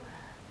do?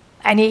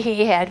 And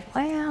he had,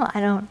 well,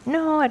 I don't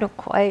know, I don't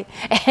quite.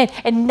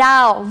 And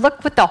now,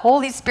 look what the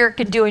Holy Spirit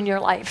can do in your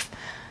life.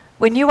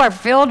 When you are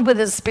filled with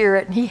the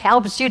Spirit, and he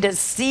helps you to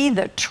see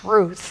the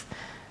truth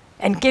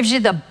and gives you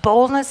the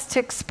boldness to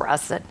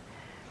express it.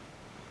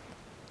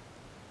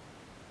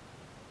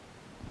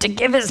 To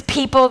give his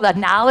people the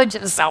knowledge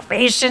of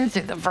salvation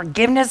through the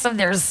forgiveness of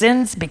their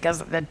sins because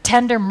of the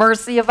tender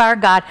mercy of our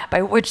God,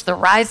 by which the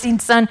rising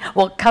sun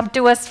will come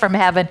to us from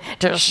heaven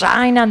to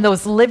shine on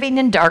those living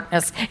in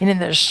darkness and in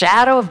the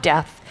shadow of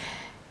death,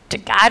 to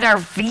guide our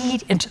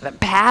feet into the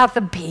path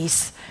of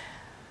peace.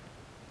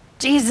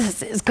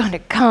 Jesus is going to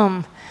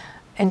come,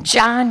 and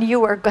John,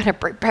 you are going to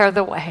prepare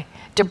the way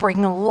to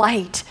bring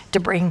light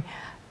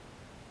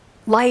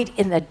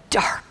in the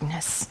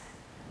darkness.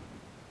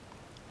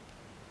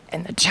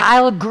 And the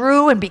child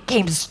grew and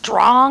became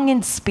strong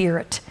in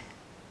spirit,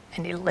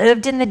 and he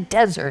lived in the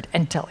desert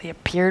until he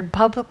appeared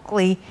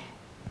publicly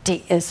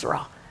to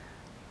Israel.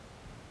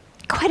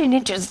 Quite an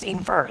interesting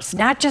verse,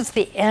 not just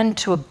the end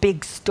to a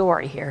big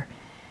story here.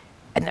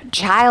 And the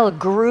child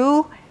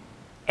grew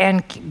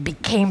and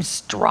became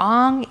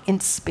strong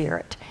in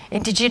spirit.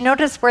 And did you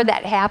notice where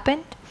that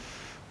happened?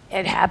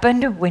 It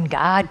happened when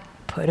God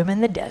put him in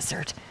the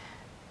desert.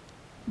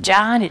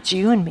 John, it's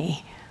you and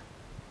me.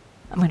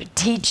 I'm going to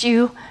teach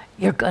you.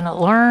 You're going to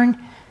learn.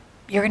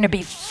 You're going to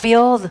be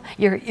filled.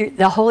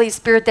 The Holy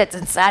Spirit that's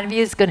inside of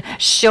you is going to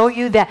show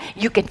you that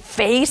you can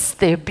face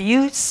the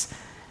abuse,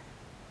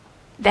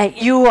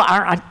 that you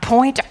are on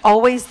point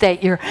always,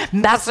 that your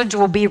message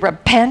will be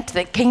repent,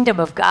 the kingdom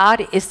of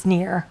God is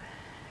near.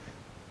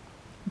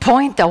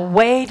 Point the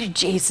way to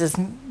Jesus.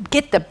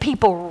 Get the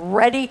people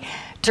ready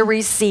to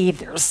receive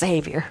their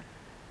Savior.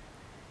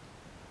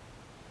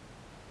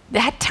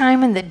 That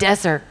time in the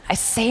desert, I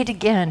say it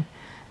again,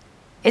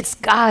 it's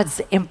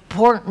God's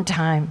important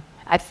time.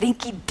 I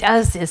think he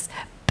does his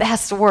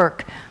best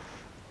work.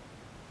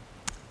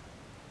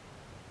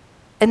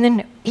 And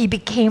then he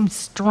became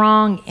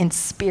strong in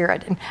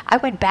spirit. And I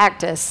went back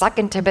to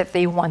 2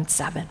 Timothy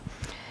 1:7,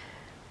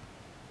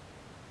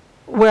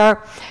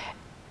 where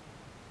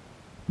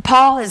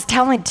Paul is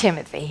telling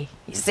Timothy,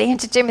 he's saying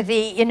to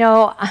Timothy, you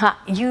know,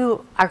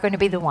 you are going to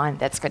be the one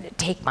that's going to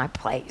take my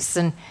place.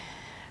 And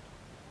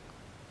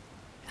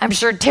I'm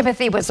sure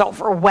Timothy was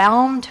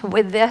overwhelmed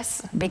with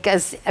this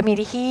because, I mean,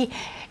 he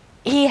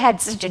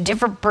had such a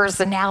different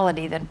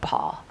personality than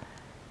Paul.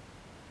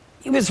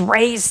 He was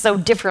raised so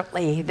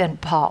differently than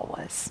Paul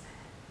was.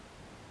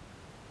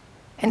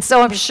 And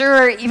so I'm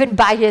sure even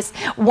by his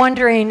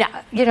wondering,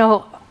 you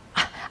know,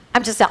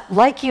 I'm just not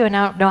like you, and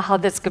I don't know how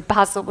this could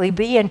possibly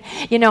be. And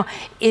when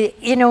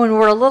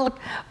we're a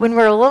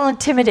little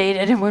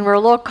intimidated and when we're a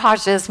little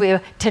cautious, we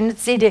have a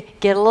tendency to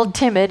get a little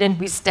timid and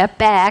we step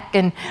back.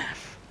 And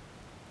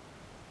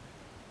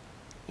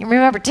you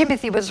remember,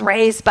 Timothy was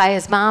raised by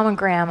his mom and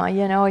grandma.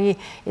 You know,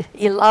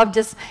 he loved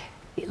his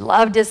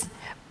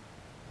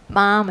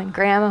mom and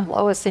grandma,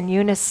 Lois and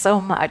Eunice, so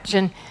much,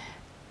 and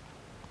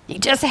he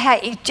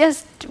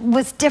just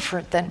was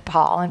different than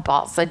Paul. And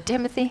Paul said,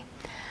 Timothy,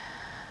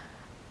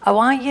 I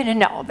want you to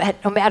know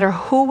that no matter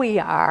who we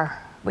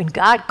are, when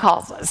God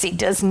calls us, he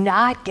does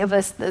not give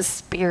us the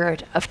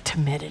spirit of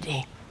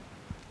timidity.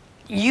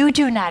 You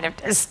do not have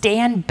to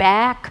stand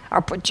back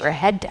or put your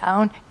head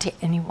down to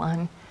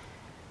anyone.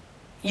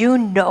 You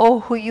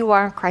know who you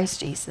are in Christ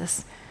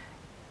Jesus.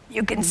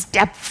 You can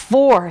step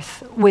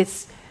forth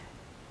with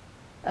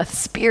a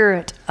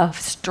spirit of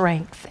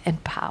strength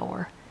and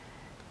power.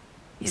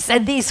 He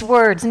said these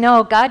words,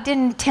 no, God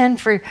didn't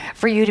intend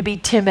for you to be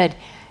timid.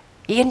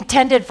 He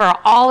intended for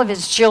all of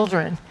his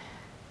children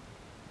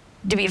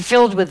to be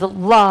filled with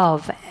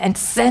love and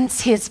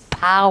sense his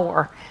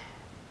power.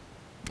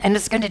 And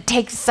it's going to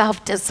take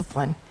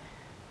self-discipline,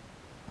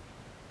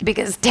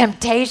 because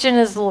temptation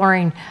is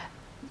luring.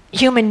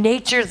 Human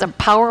nature is a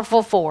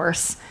powerful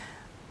force.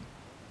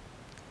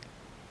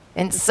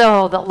 And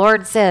so the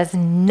Lord says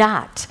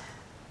not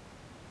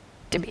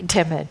to be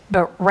timid,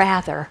 but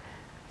rather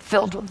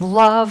filled with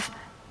love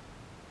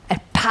and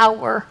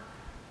power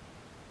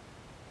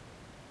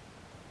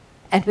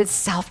and with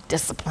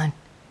self-discipline.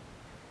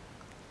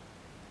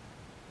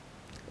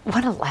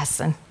 What a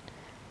lesson.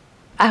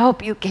 I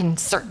hope you can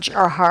search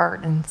your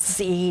heart and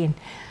see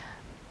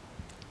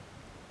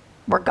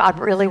where God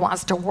really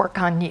wants to work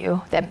on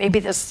you, that maybe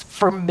this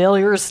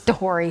familiar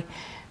story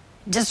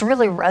just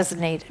really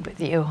resonated with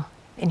you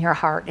in your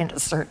heart in a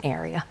certain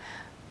area.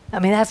 I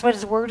mean, that's what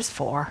his word is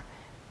for.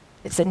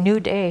 It's a new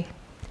day.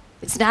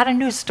 It's not a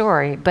new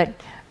story, but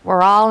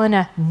we're all in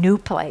a new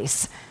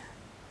place,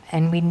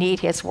 and we need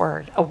his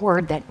word, a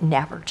word that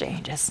never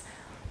changes.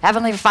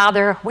 Heavenly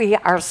Father, we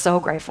are so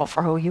grateful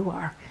for who you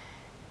are.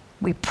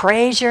 We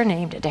praise your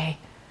name today.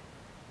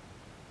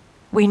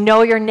 We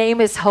know your name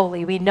is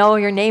holy. We know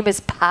your name is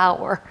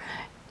power.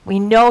 We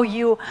know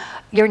your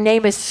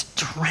name is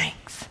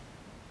strength.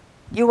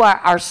 You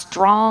are our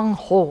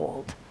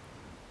stronghold.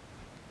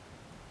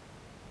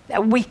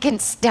 That we can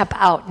step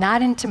out,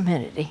 not in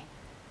timidity,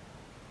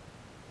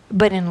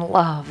 but in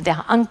love,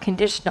 the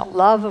unconditional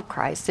love of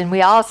Christ. And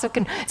we also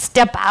can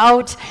step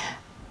out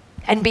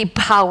and be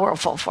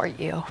powerful for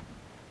you.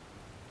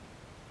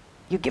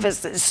 You give us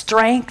the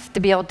strength to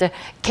be able to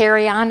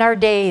carry on our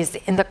days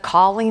in the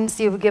callings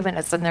you've given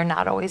us, and they're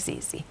not always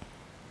easy.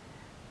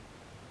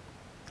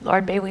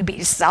 Lord, may we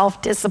be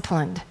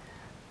self-disciplined.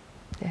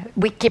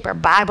 We keep our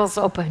Bibles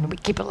open. We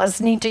keep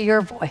listening to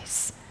your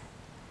voice.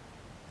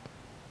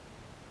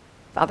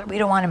 Father, we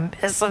don't want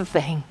to miss a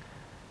thing.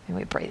 And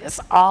we pray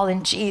this all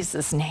in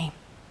Jesus' name.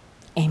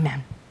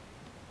 Amen.